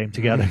offloading game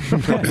together.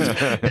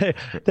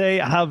 They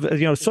have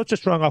such a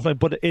strong offload,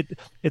 but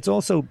it's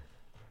also,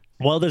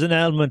 while there's an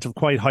element of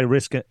quite high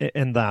risk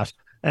in that,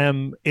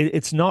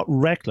 it's not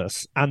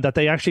reckless, and that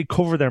they actually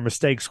cover their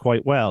mistakes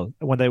quite well.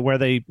 Where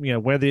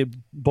the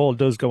ball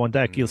does go on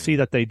deck, you'll see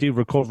that they do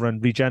recover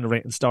and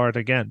regenerate and start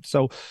again.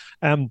 So,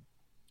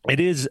 it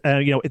is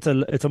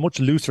it's a much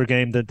looser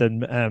game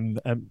than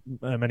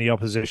any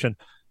opposition.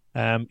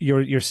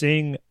 You're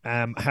seeing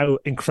how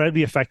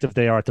incredibly effective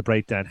they are at the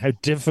breakdown, how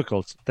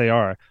difficult they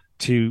are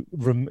to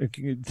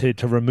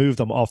remove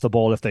them off the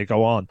ball if they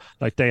go on.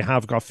 Like, they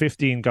have got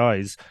 15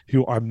 guys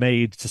who are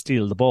made to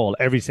steal the ball.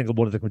 Every single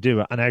one of them can do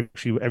it, and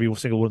actually every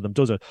single one of them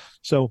does it.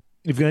 So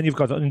you've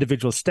got an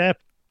individual step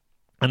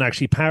and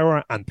actually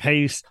power and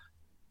pace,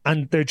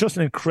 and they're just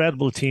an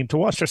incredible team to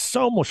watch. They're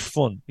so much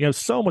fun,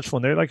 so much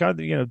fun. They're like,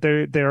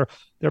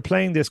 they're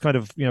playing this kind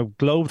of,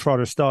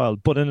 globetrotter style,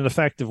 but in an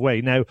effective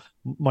way. Now,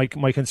 my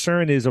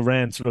concern is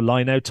around sort of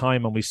line out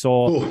time, and we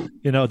saw,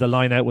 the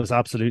line out was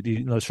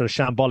absolutely, sort of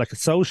shambolic.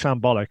 It's so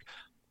shambolic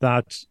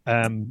that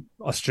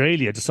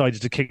Australia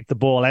decided to kick the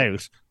ball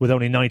out with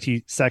only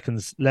 90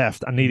 seconds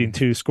left and needing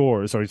 2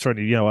 scores, or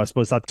certainly, I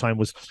suppose that time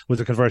was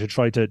a converted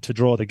try to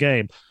draw the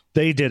game.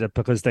 They did it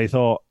because they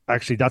thought,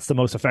 actually, that's the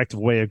most effective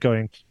way of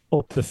going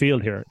up the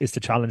field here, is to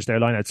challenge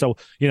their line out. So,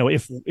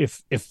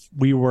 if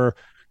we were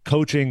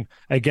coaching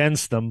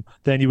against them,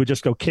 then you would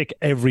just go kick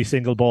every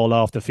single ball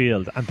off the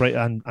field and break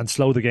and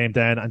slow the game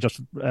down and just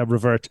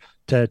revert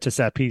to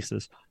set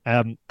pieces.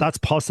 That's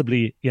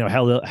possibly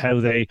how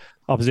the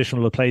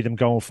opposition will play them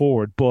going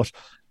forward. But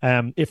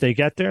if they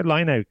get their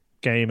line out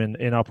game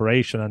in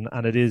operation,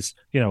 and it is,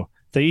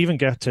 they even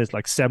get to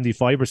like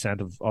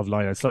 75% of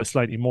line out,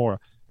 slightly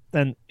more,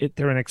 then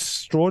they're an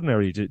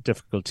extraordinarily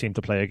difficult team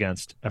to play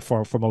against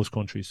for most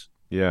countries.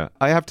 Yeah,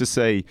 I have to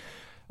say,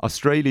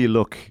 Australia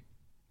look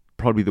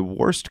probably the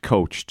worst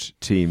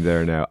coached team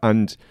there now.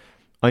 And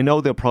I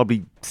know they'll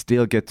probably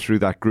still get through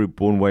that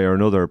group one way or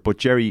another. But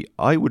Jerry,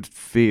 I would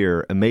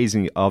fear,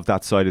 amazingly, of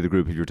that side of the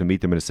group, if you were to meet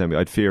them in a semi,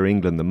 I'd fear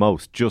England the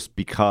most, just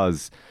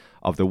because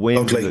of the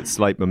win, the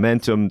slight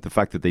momentum, the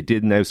fact that they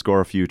did now score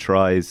a few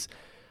tries.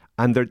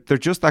 And they're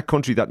just that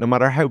country that no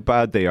matter how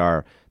bad they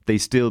are, they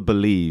still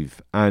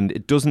believe, and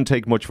it doesn't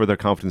take much for their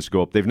confidence to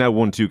go up. They've now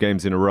won 2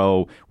 games in a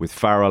row with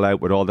Farrell out,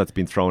 with all that's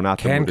been thrown at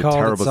them, with a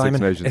terrible Six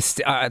Nations.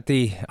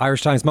 The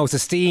Irish Times most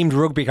esteemed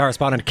rugby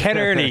correspondent Ken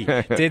Early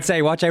did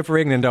say, watch out for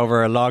England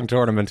over a long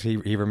tournament.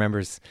 He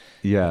remembers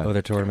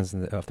other tournaments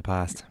of the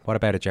past. What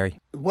about it, Jerry?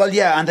 Well,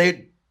 yeah, and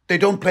they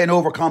don't play an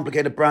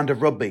overcomplicated brand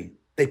of rugby.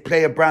 They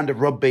play a brand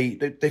of rugby.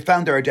 They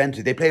found their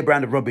identity. They play a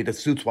brand of rugby that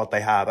suits what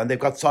they have, and they've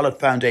got solid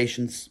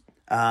foundations.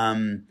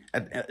 In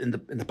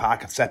the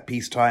pack at set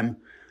piece time.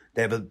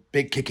 They have a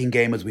big kicking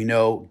game, as we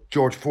know.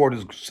 George Ford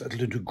has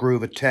settled into a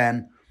groove at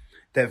 10.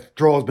 Their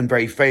draw has been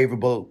very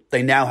favourable.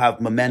 They now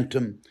have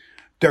momentum.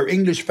 Their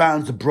English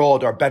fans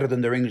abroad are better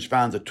than their English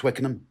fans at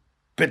Twickenham.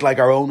 A bit like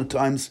our own at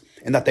times,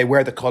 in that they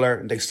wear the colour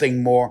and they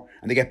sing more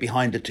and they get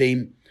behind the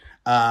team.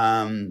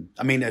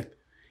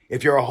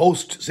 If you're a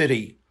host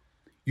city,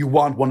 you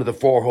want one of the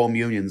 4 home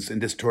unions in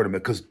this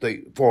tournament, because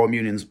the 4 home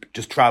unions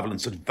just travel in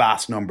such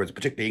vast numbers,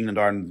 particularly England,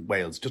 Ireland,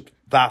 Wales, just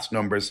vast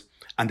numbers,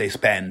 and they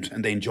spend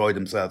and they enjoy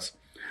themselves.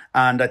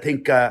 And I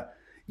think, I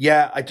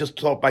just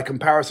thought by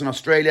comparison,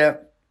 Australia,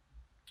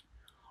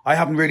 I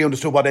haven't really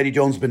understood what Eddie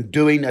Jones has been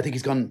doing. I think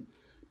he's gone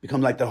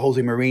become like the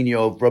Jose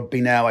Mourinho of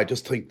rugby now. I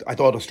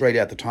thought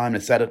Australia at the time,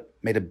 and I said it,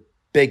 made a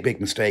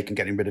big mistake in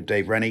getting rid of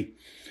Dave Rennie.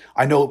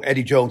 I know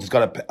Eddie Jones has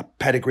got a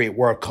pedigree at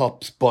World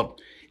Cups, but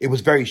it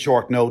was very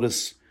short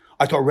notice.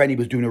 I thought Rennie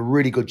was doing a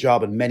really good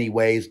job in many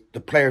ways. The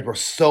players were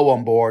so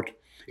on board.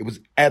 It was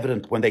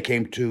evident when they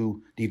came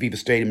to the Aviva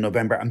Stadium in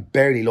November and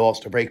barely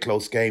lost a very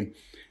close game.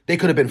 They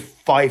could have been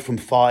 5 from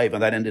 5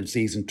 on that end of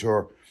season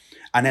tour,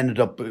 and ended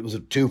up, it was a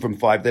 2 from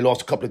 5. They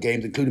lost a couple of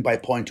games, including by a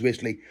point to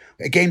Italy.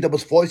 A game that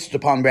was foisted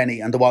upon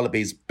Rennie and the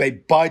Wallabies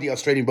by the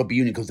Australian Rugby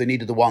Union because they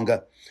needed the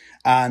Wonga.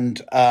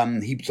 And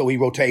he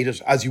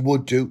rotated, as you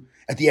would do,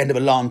 at the end of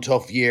a long,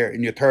 tough year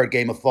in your third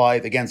game of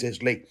 5 against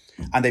Italy.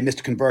 And they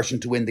missed a conversion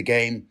to win the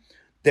game.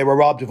 They were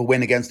robbed of a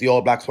win against the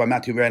All Blacks by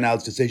Matthew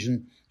Reynolds' decision.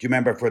 Do you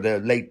remember, for the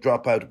late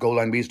dropout goal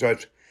line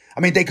restart? I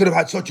mean, they could have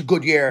had such a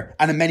good year,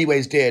 and in many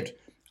ways did.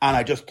 And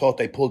I just thought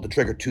they pulled the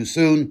trigger too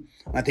soon.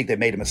 And I think they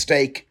made a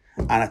mistake.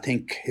 And I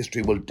think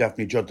history will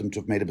definitely judge them to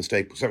have made a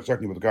mistake,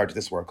 certainly with regard to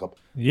this World Cup.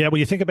 Yeah, well,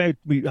 you think about,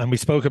 we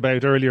spoke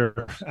about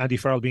earlier, Andy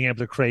Farrell being able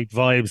to create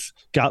vibes.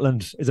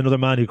 Gatland is another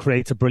man who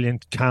creates a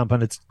brilliant camp,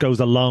 and it goes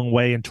a long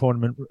way in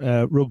tournament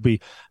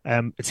rugby.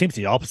 It seems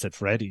the opposite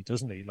for Eddie,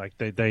 doesn't he? Like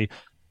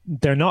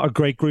they're not a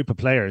great group of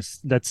players.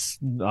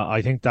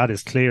 I think that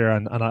is clear.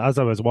 And as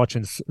I was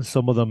watching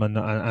some of them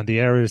and the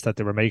errors that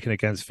they were making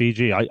against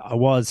Fiji, I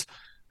was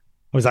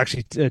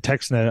actually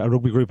texting a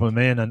rugby group of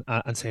men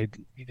and saying,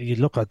 you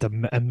look at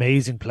the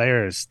amazing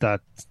players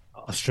that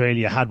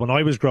Australia had when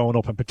I was growing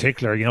up, in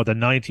particular, you know, the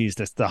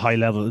 90s, the high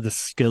level, the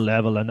skill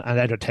level and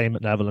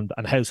entertainment level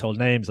and household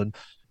names. And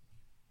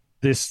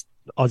this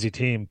Aussie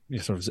team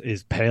sort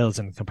of pales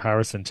in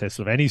comparison to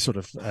sort of any sort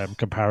of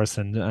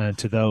comparison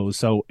to those.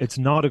 So it's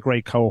not a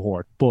great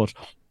cohort, but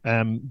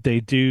they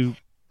do.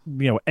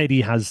 You know,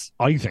 Eddie has,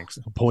 I think,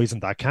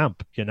 poisoned that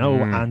camp. You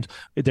know, and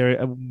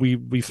there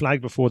we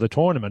flagged before the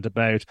tournament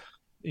about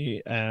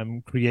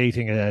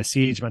creating a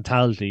siege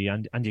mentality,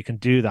 and you can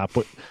do that,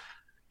 but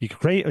you can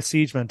create a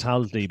siege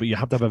mentality, but you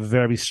have to have a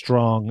very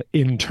strong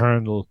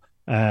internal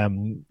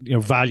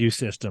value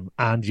system,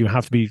 and you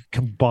have to be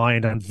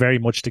combined and very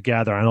much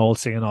together and all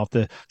singing off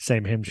the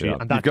same hymn sheet. Yeah.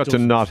 And that you've got to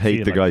not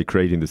hate the guy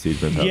creating the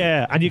siege mentality.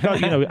 Yeah, and you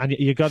got and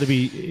you got to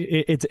be.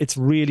 It's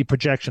really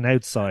projection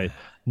outside,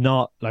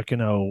 not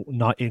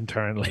not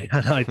internally.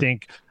 And I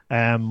think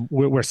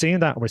we're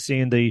seeing that. We're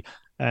seeing the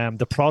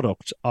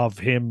product of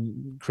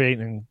him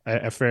creating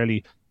a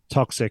fairly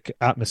toxic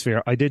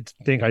atmosphere. I did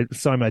think I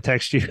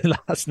texted you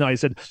last night. I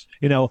said,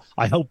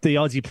 I hope the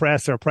Aussie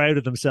press are proud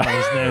of themselves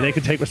now. They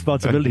can take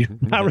responsibility for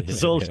that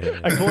result,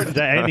 according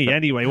to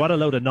anyway. What a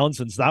load of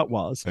nonsense that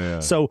was. Yeah.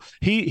 So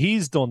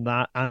he's done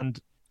that, and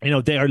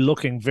they are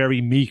looking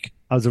very meek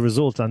as a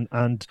result, and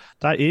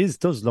that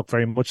does look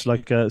very much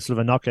like a sort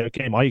of a knockout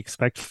game. I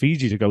expect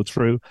Fiji to go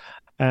through,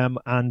 and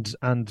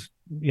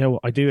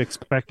I do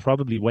expect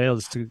probably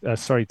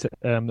Australia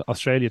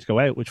to go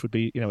out, which would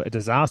be, a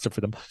disaster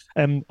for them.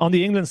 On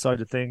the England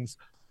side of things,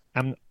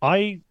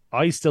 I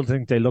still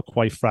think they look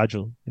quite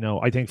fragile.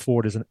 I think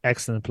Ford is an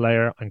excellent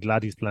player. I'm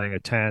glad he's playing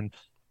at 10.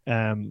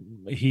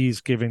 He's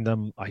giving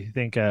them, I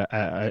think,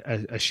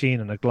 a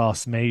sheen and a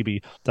gloss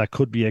maybe that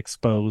could be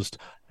exposed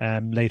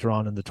later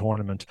on in the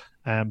tournament.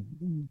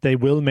 They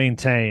will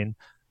maintain.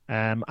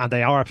 And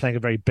they are playing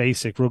a very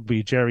basic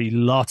rugby, Jerry.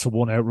 Lots of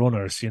one-out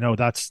runners.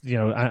 That's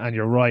and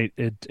you're right.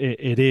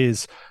 It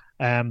is,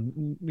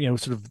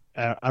 sort of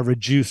a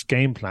reduced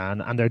game plan,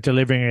 and they're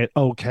delivering it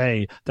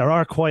okay. There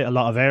are quite a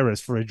lot of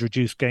errors for a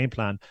reduced game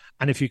plan,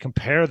 and if you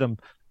compare them,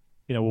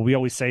 we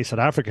always say South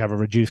Africa have a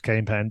reduced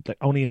game plan.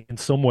 Only in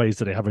some ways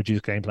do they have a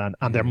reduced game plan,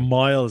 and they're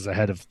miles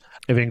ahead of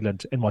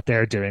England in what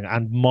they're doing,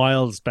 and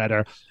miles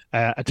better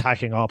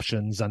attacking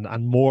options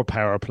and more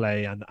power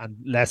play and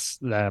less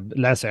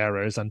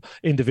errors and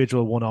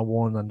individual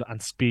one-on-one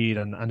and speed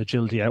and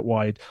agility out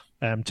wide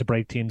to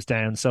break teams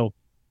down. So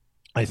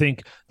I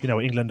think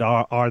England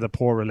are the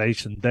poor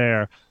relation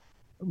there,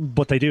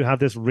 but they do have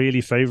this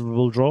really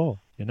favourable draw.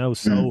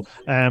 So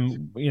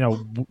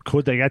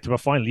could they get to a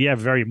final? Yeah,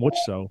 very much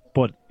so.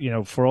 But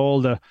for all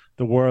the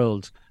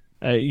world,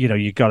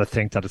 you got to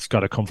think that it's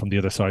got to come from the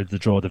other side of the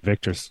draw, the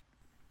victors.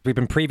 We've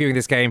been previewing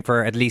this game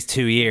for at least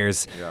 2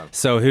 years. Yeah.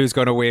 So who's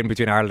going to win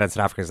between Ireland and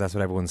South Africa? That's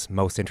what everyone's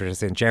most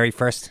interested in. Jerry,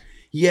 first.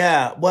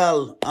 Yeah,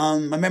 well, I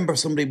remember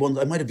somebody once,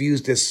 I might have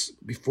used this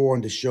before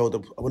on the show,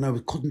 that when I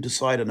couldn't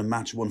decide on a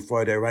match one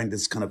Friday, I rang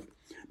this kind of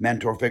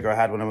mentor figure I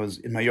had when I was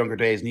in my younger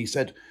days, and he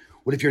said,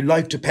 well, if your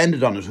life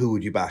depended on it, who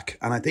would you back?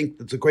 And I think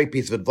it's a great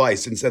piece of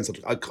advice in the sense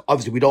that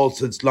obviously we'd all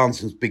long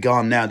since be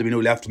gone now, that we know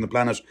left on the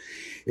planet.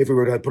 If we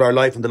were to put our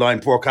life on the line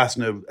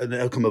forecasting an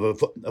outcome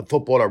of a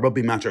football or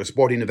rugby match or a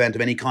sporting event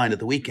of any kind at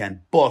the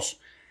weekend. But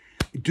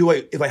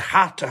if I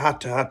had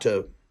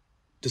to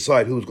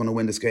decide who was going to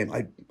win this game,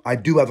 I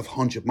do have a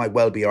hunch it might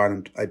well be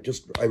Ireland. I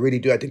really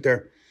do. I think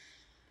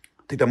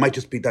they might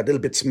just be that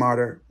little bit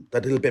smarter,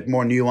 that little bit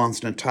more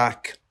nuanced in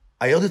attack.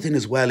 The other thing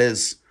as well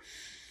is,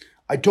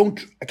 I can't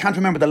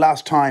remember the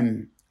last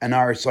time an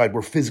Irish side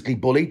were physically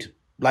bullied,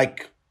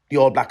 like the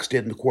All Blacks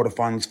did in the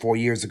quarterfinals 4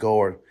 years ago,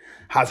 or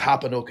has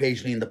happened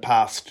occasionally in the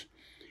past.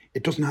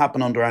 it doesn't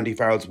happen under Andy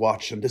Farrell's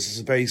watch, and this is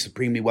a very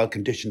supremely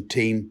well-conditioned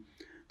team.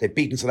 They've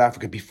beaten South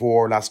Africa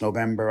before last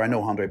November. I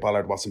know Andre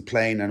Bollard wasn't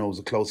playing. I know it was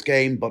a close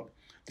game, but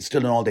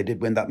still in all, they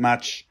did win that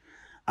match.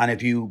 And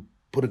if you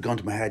put a gun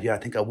to my head, I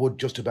think I would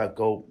just about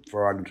go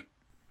for Ireland.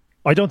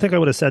 I don't think I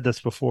would have said this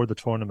before the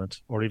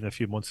tournament or even a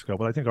few months ago,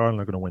 but I think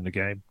Ireland are going to win the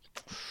game.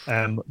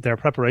 Their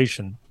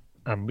preparation,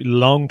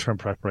 long-term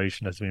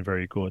preparation has been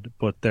very good,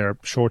 but their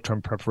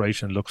short-term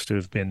preparation looks to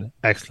have been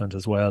excellent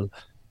as well.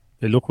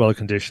 They look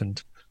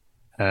well-conditioned.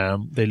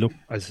 They look,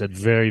 as I said,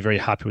 very, very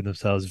happy with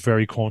themselves,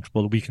 very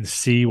comfortable. We can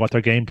see what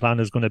their game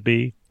plan is going to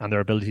be and their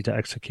ability to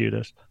execute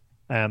it.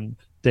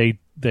 They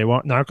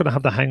weren't not going to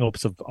have the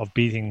hang-ups of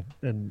beating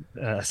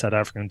a South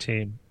African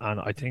team,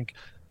 and I think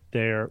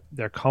their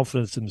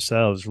confidence in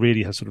themselves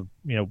really has sort of,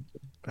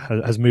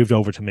 has moved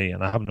over to me,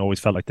 and I haven't always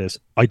felt like this.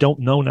 I don't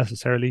know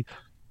necessarily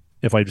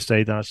if I'd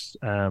say that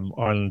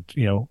Ireland,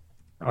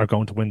 are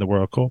going to win the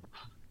World Cup,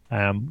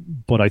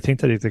 but I think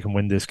that they can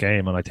win this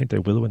game, and I think they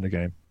will win the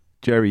game.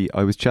 Jerry,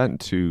 I was chatting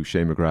to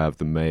Shane McGrath,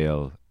 the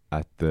Mail,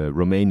 at the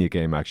Romania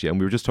game actually, and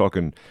we were just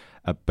talking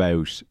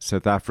about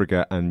South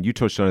Africa, and you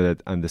touched on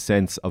it, and the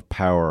sense of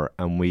power,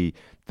 and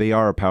they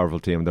are a powerful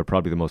team, and they're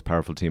probably the most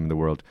powerful team in the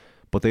world.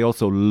 But they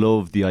also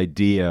love the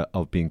idea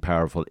of being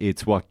powerful.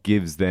 It's what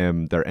gives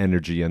them their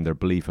energy and their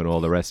belief and all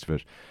the rest of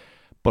it.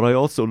 But I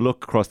also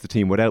look across the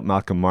team without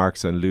Malcolm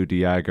Marx and Lou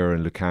Diager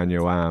and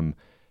Lucanio Am.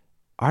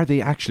 Are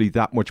they actually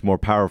that much more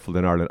powerful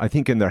than Ireland? I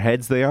think in their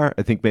heads they are.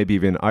 I think maybe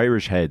even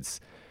Irish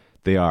heads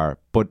they are.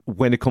 But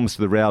when it comes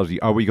to the reality,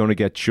 are we going to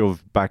get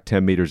shoved back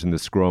 10 metres in the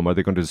scrum? Are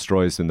they going to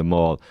destroy us in the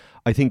maul?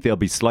 I think they'll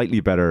be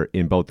slightly better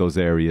in both those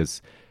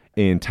areas.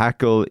 In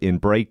tackle, in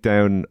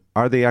breakdown,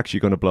 are they actually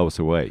going to blow us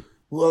away?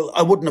 Well,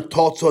 I wouldn't have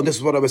thought so, and this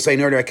is what I was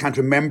saying earlier. I can't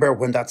remember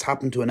when that's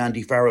happened to an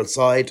Andy Farrell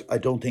side. I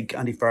don't think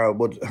Andy Farrell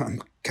would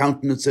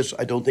countenance it.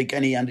 I don't think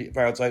any Andy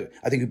Farrell side.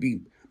 I think it'd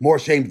be more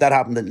ashamed if that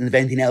happened than if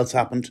anything else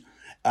happened.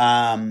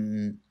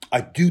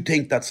 I do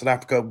think that South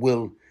Africa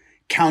will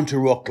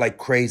counter-ruck like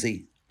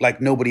crazy, like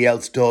nobody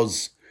else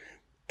does,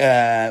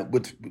 as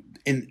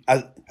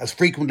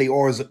frequently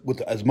or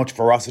with as much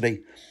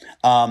ferocity.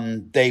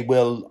 They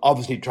will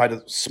obviously try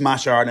to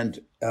smash Ireland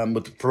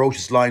with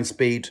ferocious line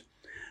speed,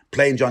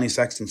 playing Johnny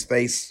Sexton's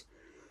face.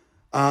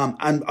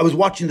 And I was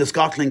watching the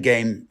Scotland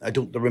game. The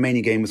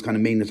Romanian game was kind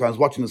of meaningless. I was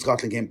watching the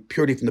Scotland game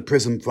purely from the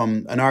prism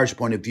from an Irish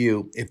point of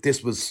view. If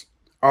this was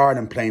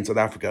Ireland playing South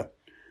Africa,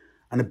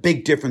 and a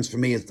big difference for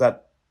me is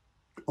that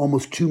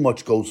almost too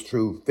much goes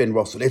through Finn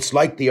Russell. It's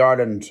like the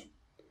Ireland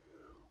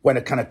when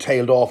it kind of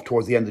tailed off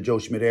towards the end of the Joe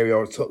Schmidt era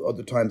or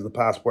other times in the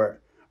past where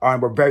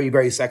Ireland were very,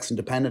 very Sexton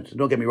dependent.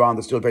 Don't get me wrong,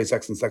 they're still very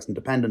Sexton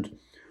dependent.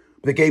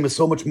 But the game is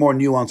so much more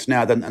nuanced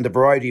now and the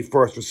variety of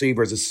first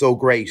receivers is so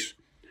great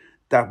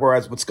that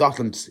whereas with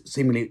Scotland,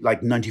 seemingly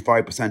like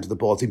 95% of the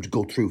ball seemed to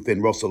go through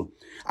Finn Russell.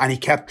 And he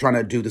kept trying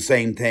to do the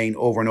same thing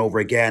over and over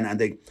again. And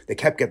they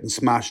kept getting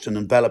smashed and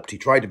enveloped. He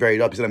tried to vary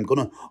it up. He said, I'm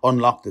going to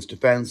unlock this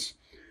defence,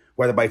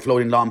 whether by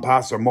floating long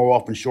passes or more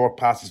often short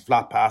passes,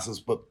 flat passes.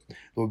 But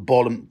the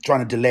ball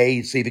trying to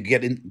delay, see if he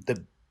could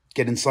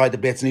get inside the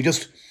bits. And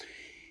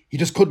he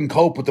just couldn't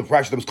cope with the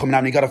pressure that was coming out.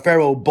 And he got a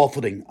Farrell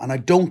buffeting. And I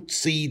don't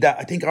see that.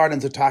 I think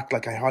Ireland's attack,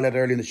 like I highlighted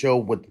earlier in the show,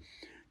 with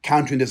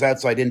countering this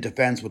outside-in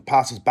defence with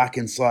passes back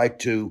inside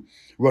to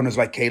runners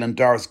like Caelan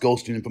Doris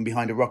ghosting him from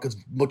behind a ruck is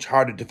much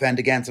harder to defend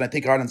against. And I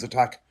think Ireland's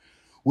attack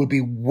will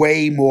be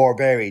way more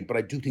varied. But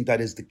I do think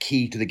that is the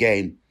key to the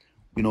game.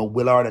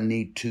 Will Ireland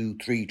need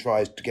 2-3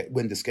 tries to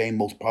win this game?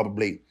 Most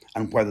probably.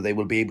 And whether they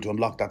will be able to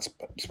unlock that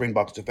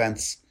Springboks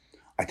defence,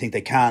 I think they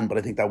can, but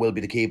I think that will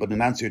be the key. But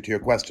in answer to your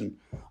question,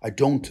 I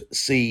don't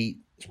see...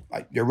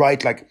 You're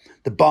right, like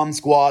the bomb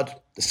squad,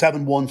 the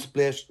 7-1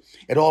 split,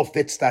 it all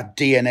fits that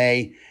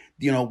DNA.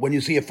 When you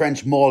see a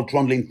French maul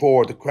trundling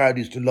forward, the crowd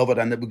used to love it,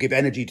 and it will give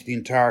energy to the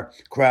entire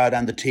crowd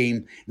and the team.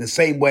 In the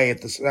same way, if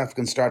the South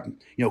Africans start,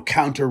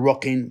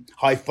 counter-rucking,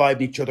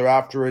 high-fiving each other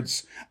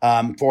afterwards,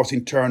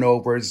 forcing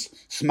turnovers,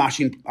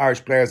 smashing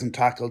Irish players in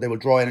tackle, they will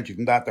draw energy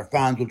from that. Their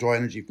fans will draw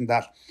energy from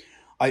that.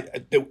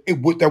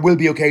 There will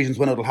be occasions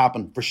when it'll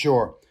happen, for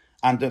sure.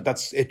 And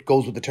it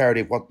goes with the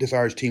territory of what this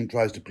Irish team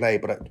tries to play.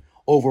 But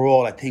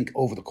overall, I think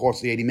over the course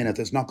of the 80 minutes,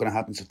 it's not going to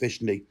happen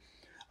sufficiently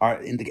or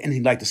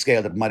anything like the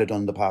scale that it might have done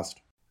in the past.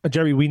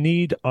 Jerry, we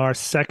need our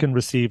second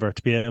receiver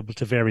to be able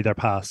to vary their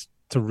pass.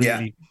 It's a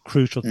really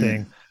crucial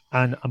thing.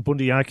 And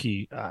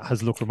Bundyaki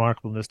has looked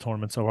remarkable in this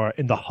tournament so far.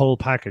 In the whole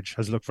package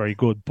has looked very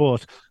good.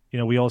 But,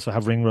 we also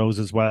have Ringrose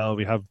as well.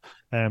 We have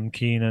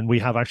Keenan. We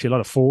have actually a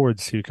lot of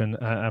forwards who can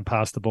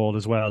pass the ball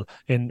as well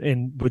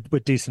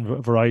with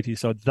decent variety.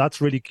 So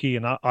that's really key.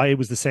 And I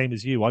was the same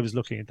as you. I was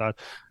looking at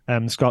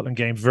that Scotland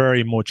game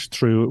very much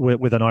through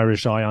with an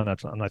Irish eye on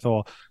it. And I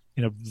thought,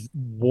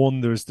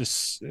 there's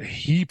this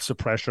heaps of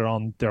pressure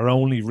on their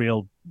only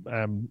real,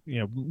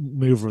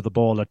 mover of the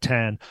ball at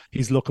 10.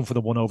 He's looking for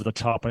the one over the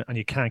top and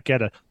you can't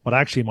get it. What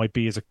actually might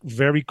be is a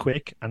very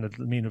quick, and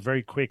it'll mean a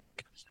very quick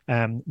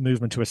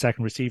movement to a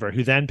second receiver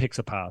who then picks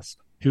a pass.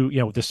 who,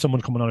 there's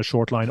someone coming on a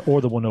short line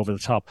or the one over the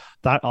top.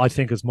 That I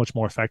think is much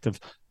more effective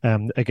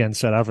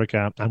against South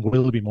Africa and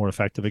will be more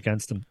effective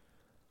against them.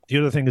 The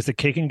other thing is the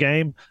kicking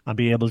game and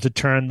be able to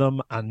turn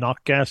them and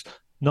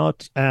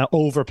not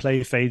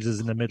overplay phases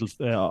in the middle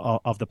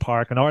of the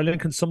park. And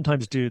Ireland can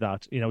sometimes do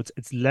that.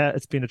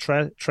 It's been a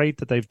trait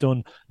that they've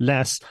done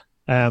less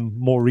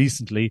more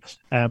recently,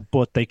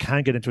 but they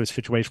can get into a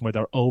situation where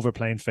they're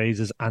overplaying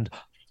phases, and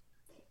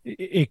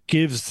it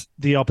gives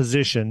the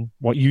opposition,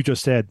 what you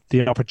just said,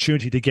 the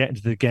opportunity to get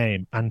into the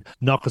game and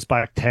knock us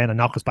back 10 and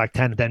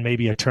then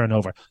maybe a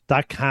turnover.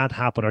 That can't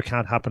happen or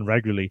can't happen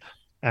regularly.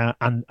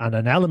 And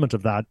an element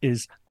of that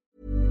is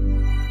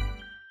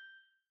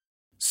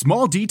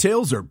small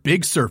details are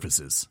big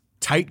surfaces.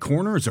 Tight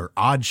corners are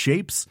odd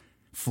shapes.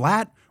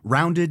 Flat,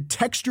 rounded,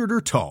 textured,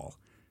 or tall.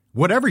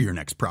 Whatever your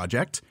next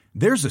project,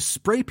 there's a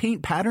spray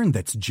paint pattern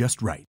that's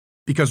just right.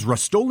 Because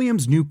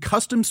Rust-Oleum's new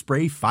Custom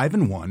Spray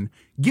 5-in-1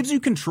 gives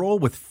you control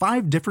with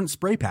 5 different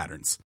spray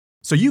patterns.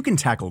 So you can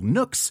tackle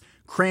nooks,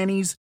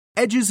 crannies,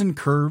 edges, and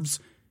curves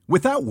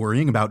without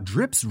worrying about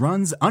drips,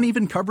 runs,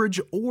 uneven coverage,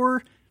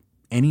 or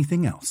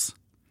anything else.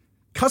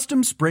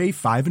 Custom Spray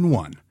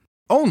 5-in-1.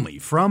 Only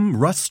from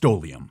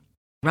Rust-Oleum.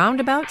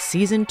 Roundabout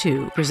Season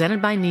 2, presented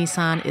by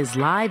Nissan, is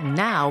live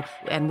now,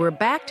 and we're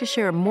back to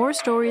share more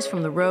stories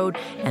from the road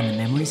and the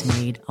memories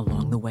made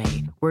along the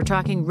way. We're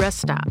talking rest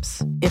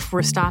stops. If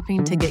we're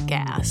stopping to get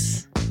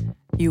gas,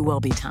 you will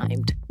be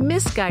timed.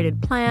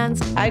 Misguided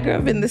plans. I grew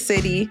up in the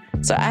city,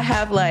 so I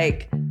have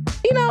a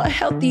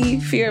healthy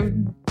fear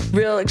of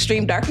real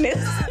extreme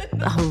darkness.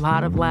 A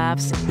lot of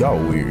laughs.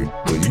 Y'all weird,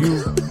 but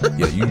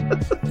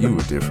you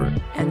were different.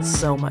 And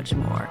so much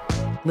more.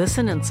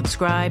 Listen and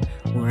subscribe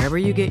wherever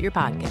you get your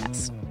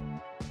podcasts.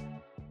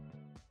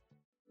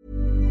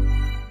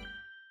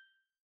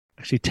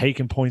 Actually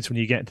taking points when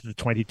you get into the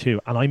 22,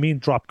 and I mean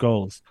drop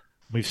goals.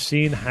 We've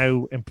seen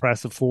how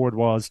impressive Ford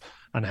was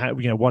and how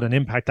what an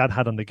impact that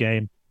had on the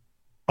game.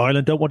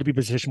 Ireland don't want to be in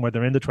a position where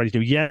they're in the 22.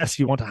 Yes,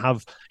 you want to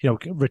have,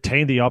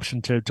 retain the option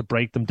to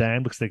break them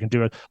down because they can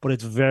do it, but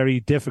it's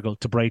very difficult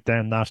to break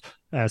down that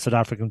South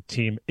African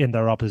team in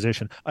their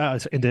opposition,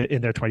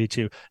 in their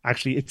 22.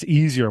 Actually, it's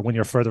easier when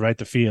you're further out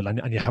the field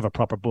and you have a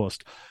proper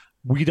bust.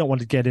 We don't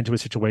want to get into a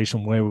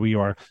situation where we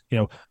are,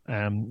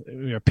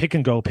 pick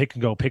and go,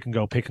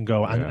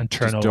 and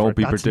turn over. Don't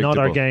be That's predictable. not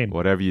our game.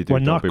 Whatever you do, we're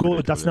not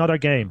good. That's not our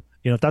game.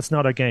 That's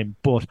not our game.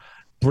 But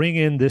bring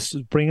in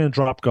a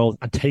drop goal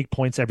and take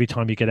points every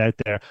time you get out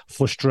there.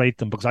 Frustrate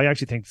them, because I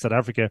actually think South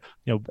Africa,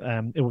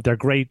 they're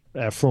great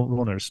front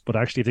runners, but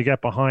actually if they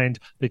get behind,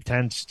 they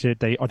can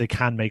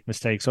make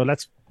mistakes. So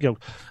let's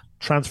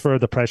transfer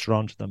the pressure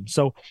onto them.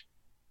 So.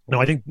 No,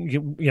 I think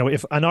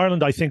if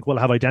Ireland, I think will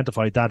have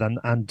identified that,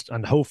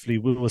 and hopefully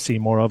we will see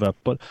more of it.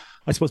 But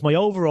I suppose my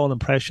overall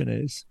impression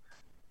is,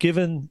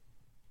 given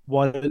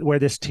where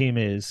this team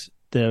is,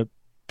 the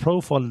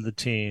profile of the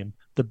team,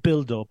 the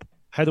build-up,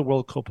 how the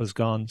World Cup has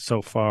gone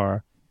so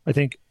far, I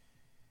think,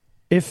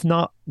 if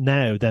not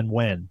now, then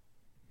when?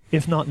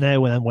 If not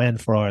now, then when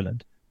for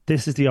Ireland?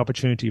 This is the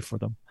opportunity for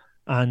them,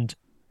 and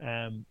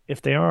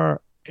if they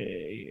are,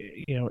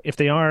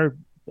 to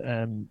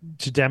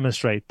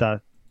demonstrate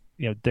that.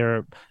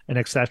 They're an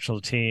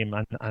exceptional team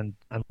and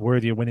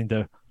worthy of winning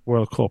the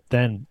World Cup,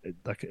 then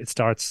it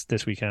starts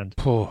this weekend.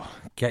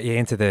 Get you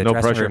into the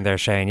dressing room there,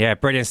 Shane. Yeah,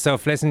 brilliant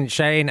stuff. Listen,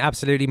 Shane,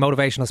 absolutely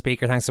motivational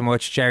speaker. Thanks so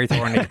much. Jerry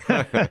Thornley.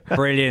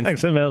 Brilliant.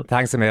 Thanks, Emil.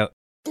 Thanks, Emil.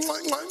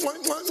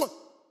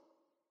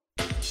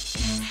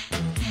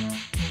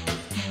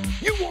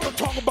 You want to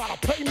talk about a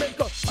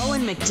playmaker?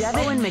 Owen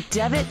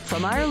McDevitt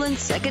from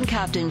Ireland's Second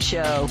Captain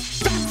Show.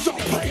 That's a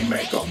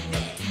playmaker.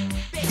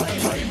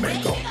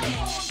 Playmaker.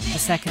 The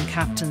Second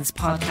Captain's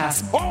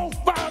podcast. All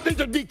 5 need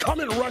to be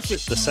coming rushing.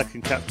 The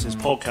Second Captain's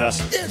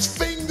podcast. It's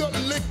finger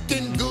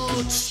licking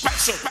good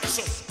special.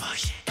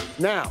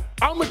 Now,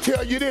 I'm going to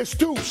tell you this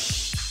too.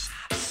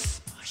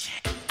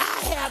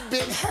 I have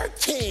been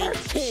hurting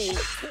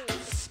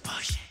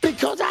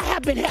because I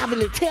have been having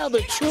to tell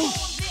the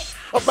truth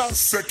about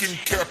Second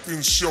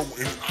Captain's show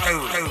in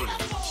Ireland.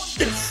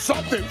 It's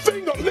something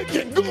finger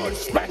licking good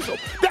special.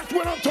 That's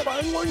what I'm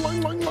talking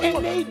about.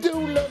 And they do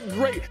look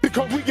great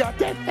because we got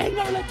that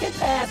finger licking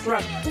pass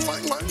rush.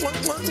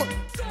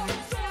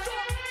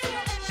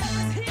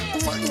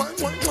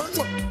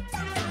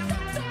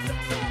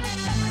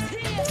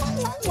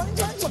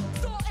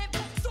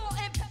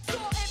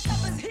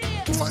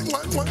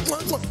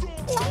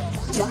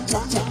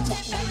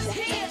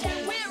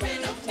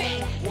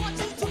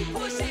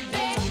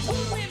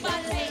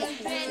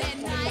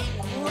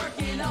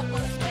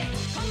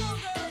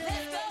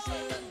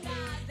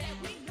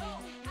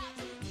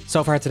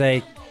 So far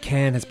today,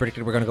 Ken has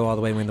predicted we're going to go all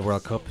the way and win the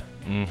World Cup.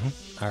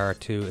 Our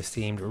two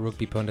esteemed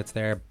rugby pundits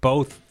there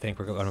both think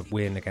we're going to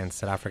win against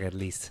South Africa at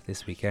least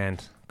this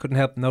weekend. Couldn't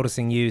help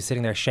noticing you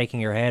sitting there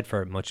shaking your head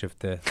for much of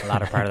the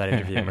latter part of that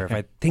interview, Murph.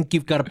 I think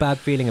you've got a bad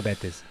feeling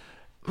about this.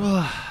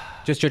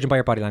 Just judging by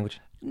your body language.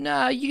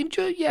 Nah, you can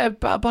judge,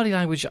 body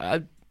language.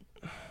 I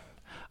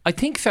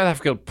think South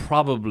Africa will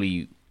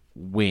probably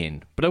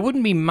win, but I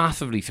wouldn't be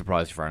massively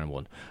surprised if Ireland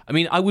won. I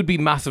mean, I would be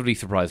massively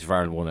surprised if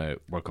Ireland won a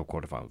World Cup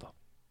quarter-final, though.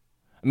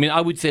 I mean,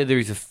 I would say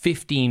there's a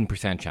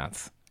 15%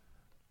 chance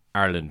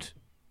Ireland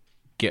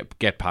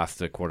get past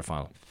the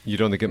quarter-final. You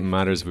don't think it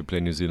matters if we play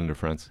New Zealand or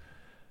France?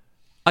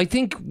 I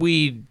think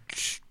we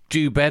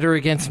do better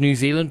against New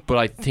Zealand, but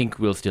I think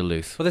we'll still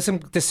lose. Well, the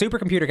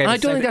supercomputer game. I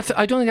don't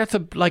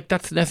think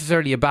that's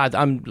necessarily a bad.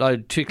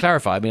 To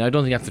clarify. I mean, I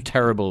don't think that's a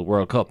terrible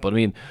World Cup, but I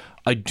mean,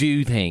 I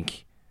do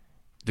think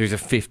there's a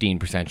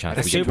 15%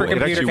 chance. The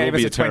supercomputer gave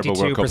us a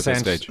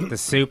 22%. The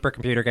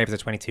supercomputer gave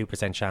us a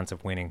 22% chance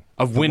of winning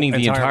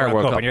the entire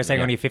World Cup. And you're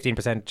saying only a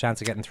 15%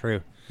 chance of getting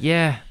through.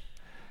 Yeah,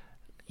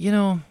 you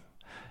know.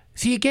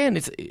 See, again,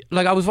 it's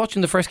like I was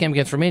watching the first game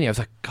against Romania. I was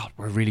like, God,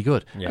 we're really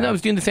good. Yeah. And I was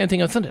doing the same thing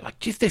on Sunday. Like,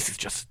 geez, this is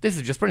just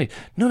brilliant.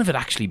 None of it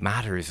actually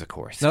matters, of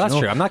course. No, that's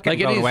true. I'm not getting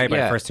blown away by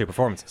the first two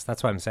performances.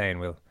 That's why I'm saying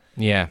we'll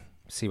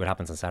see what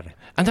happens on Saturday.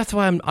 And that's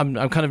why I'm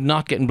kind of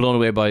not getting blown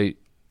away by,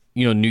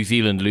 you know, New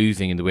Zealand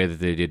losing in the way that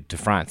they did to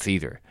France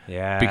either.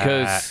 Yeah.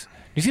 Because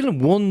New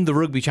Zealand won the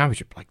Rugby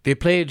Championship. Like, they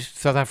played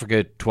South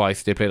Africa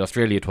twice, they played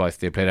Australia twice,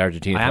 they played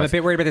Argentina twice. I am a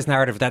bit worried about this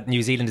narrative that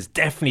New Zealand is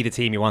definitely the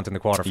team you want in the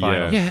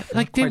quarterfinal. Yeah,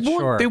 like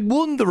they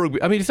won the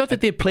Rugby. I mean, it's not that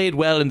they played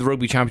well in the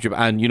Rugby Championship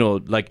and, you know,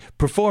 like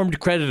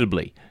performed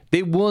creditably.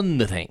 They won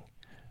the thing,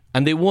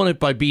 and they won it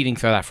by beating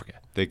South Africa.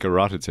 They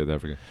garroted South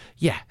Africa.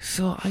 Yeah,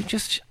 so I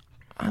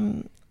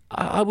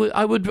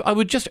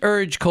would just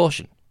urge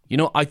caution. You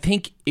know, I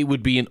think it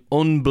would be an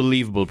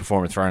unbelievable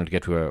performance for Ireland to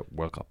get to a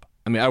World Cup.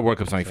 I mean, our World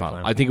Cup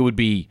semi-final. I think it would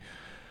be,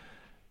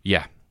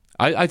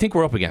 I think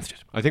we're up against it.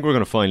 I think we're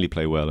going to finally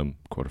play well in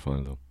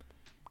quarterfinal, though.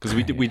 Because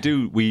we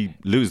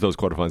lose those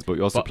quarterfinals, but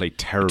we also play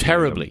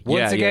terribly.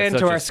 Once again,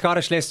 to our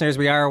Scottish listeners,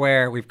 we are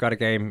aware we've got a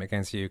game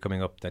against you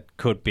coming up that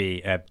could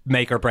be a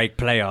make or break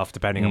playoff,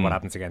 depending on what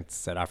happens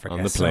against South Africa.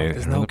 On the play, so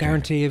there's no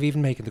guarantee of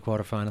even making the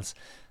quarterfinals.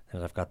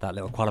 And I've got that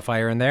little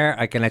qualifier in there.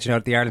 I can let you know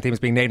that the Ireland team is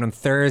being named on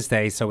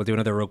Thursday, so we'll do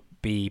another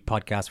rugby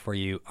podcast for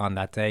you on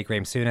that day.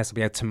 Graham Souness will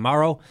be out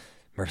tomorrow.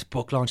 Mer's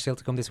book launch still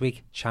to come this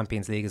week.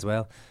 Champions League as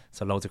well.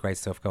 So loads of great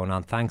stuff going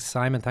on. Thanks,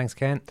 Simon. Thanks,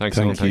 Ken. Thanks,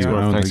 Ken.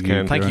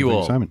 Thank you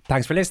all. Simon.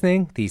 Thanks for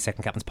listening. The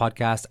Second Captain's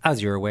podcast,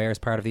 as you're aware, is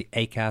part of the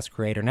Acast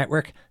Creator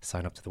Network.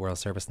 Sign up to the World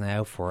Service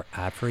now for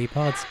ad-free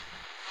pods.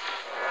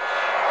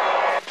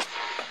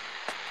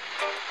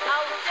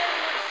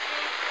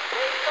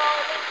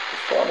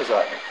 Which one is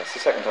that? That's the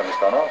second time it's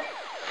gone off.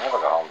 They never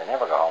go home,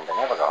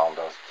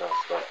 those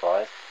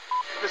boys.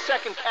 The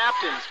Second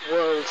Captain's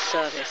World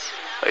Service.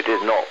 It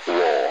is not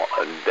war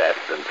and death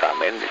and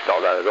famine. It's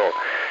not that at all.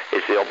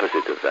 It's the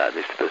opposite of that.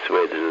 It's to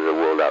persuade us of the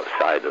world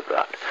outside of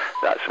that.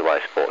 That's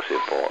why sport's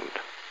important.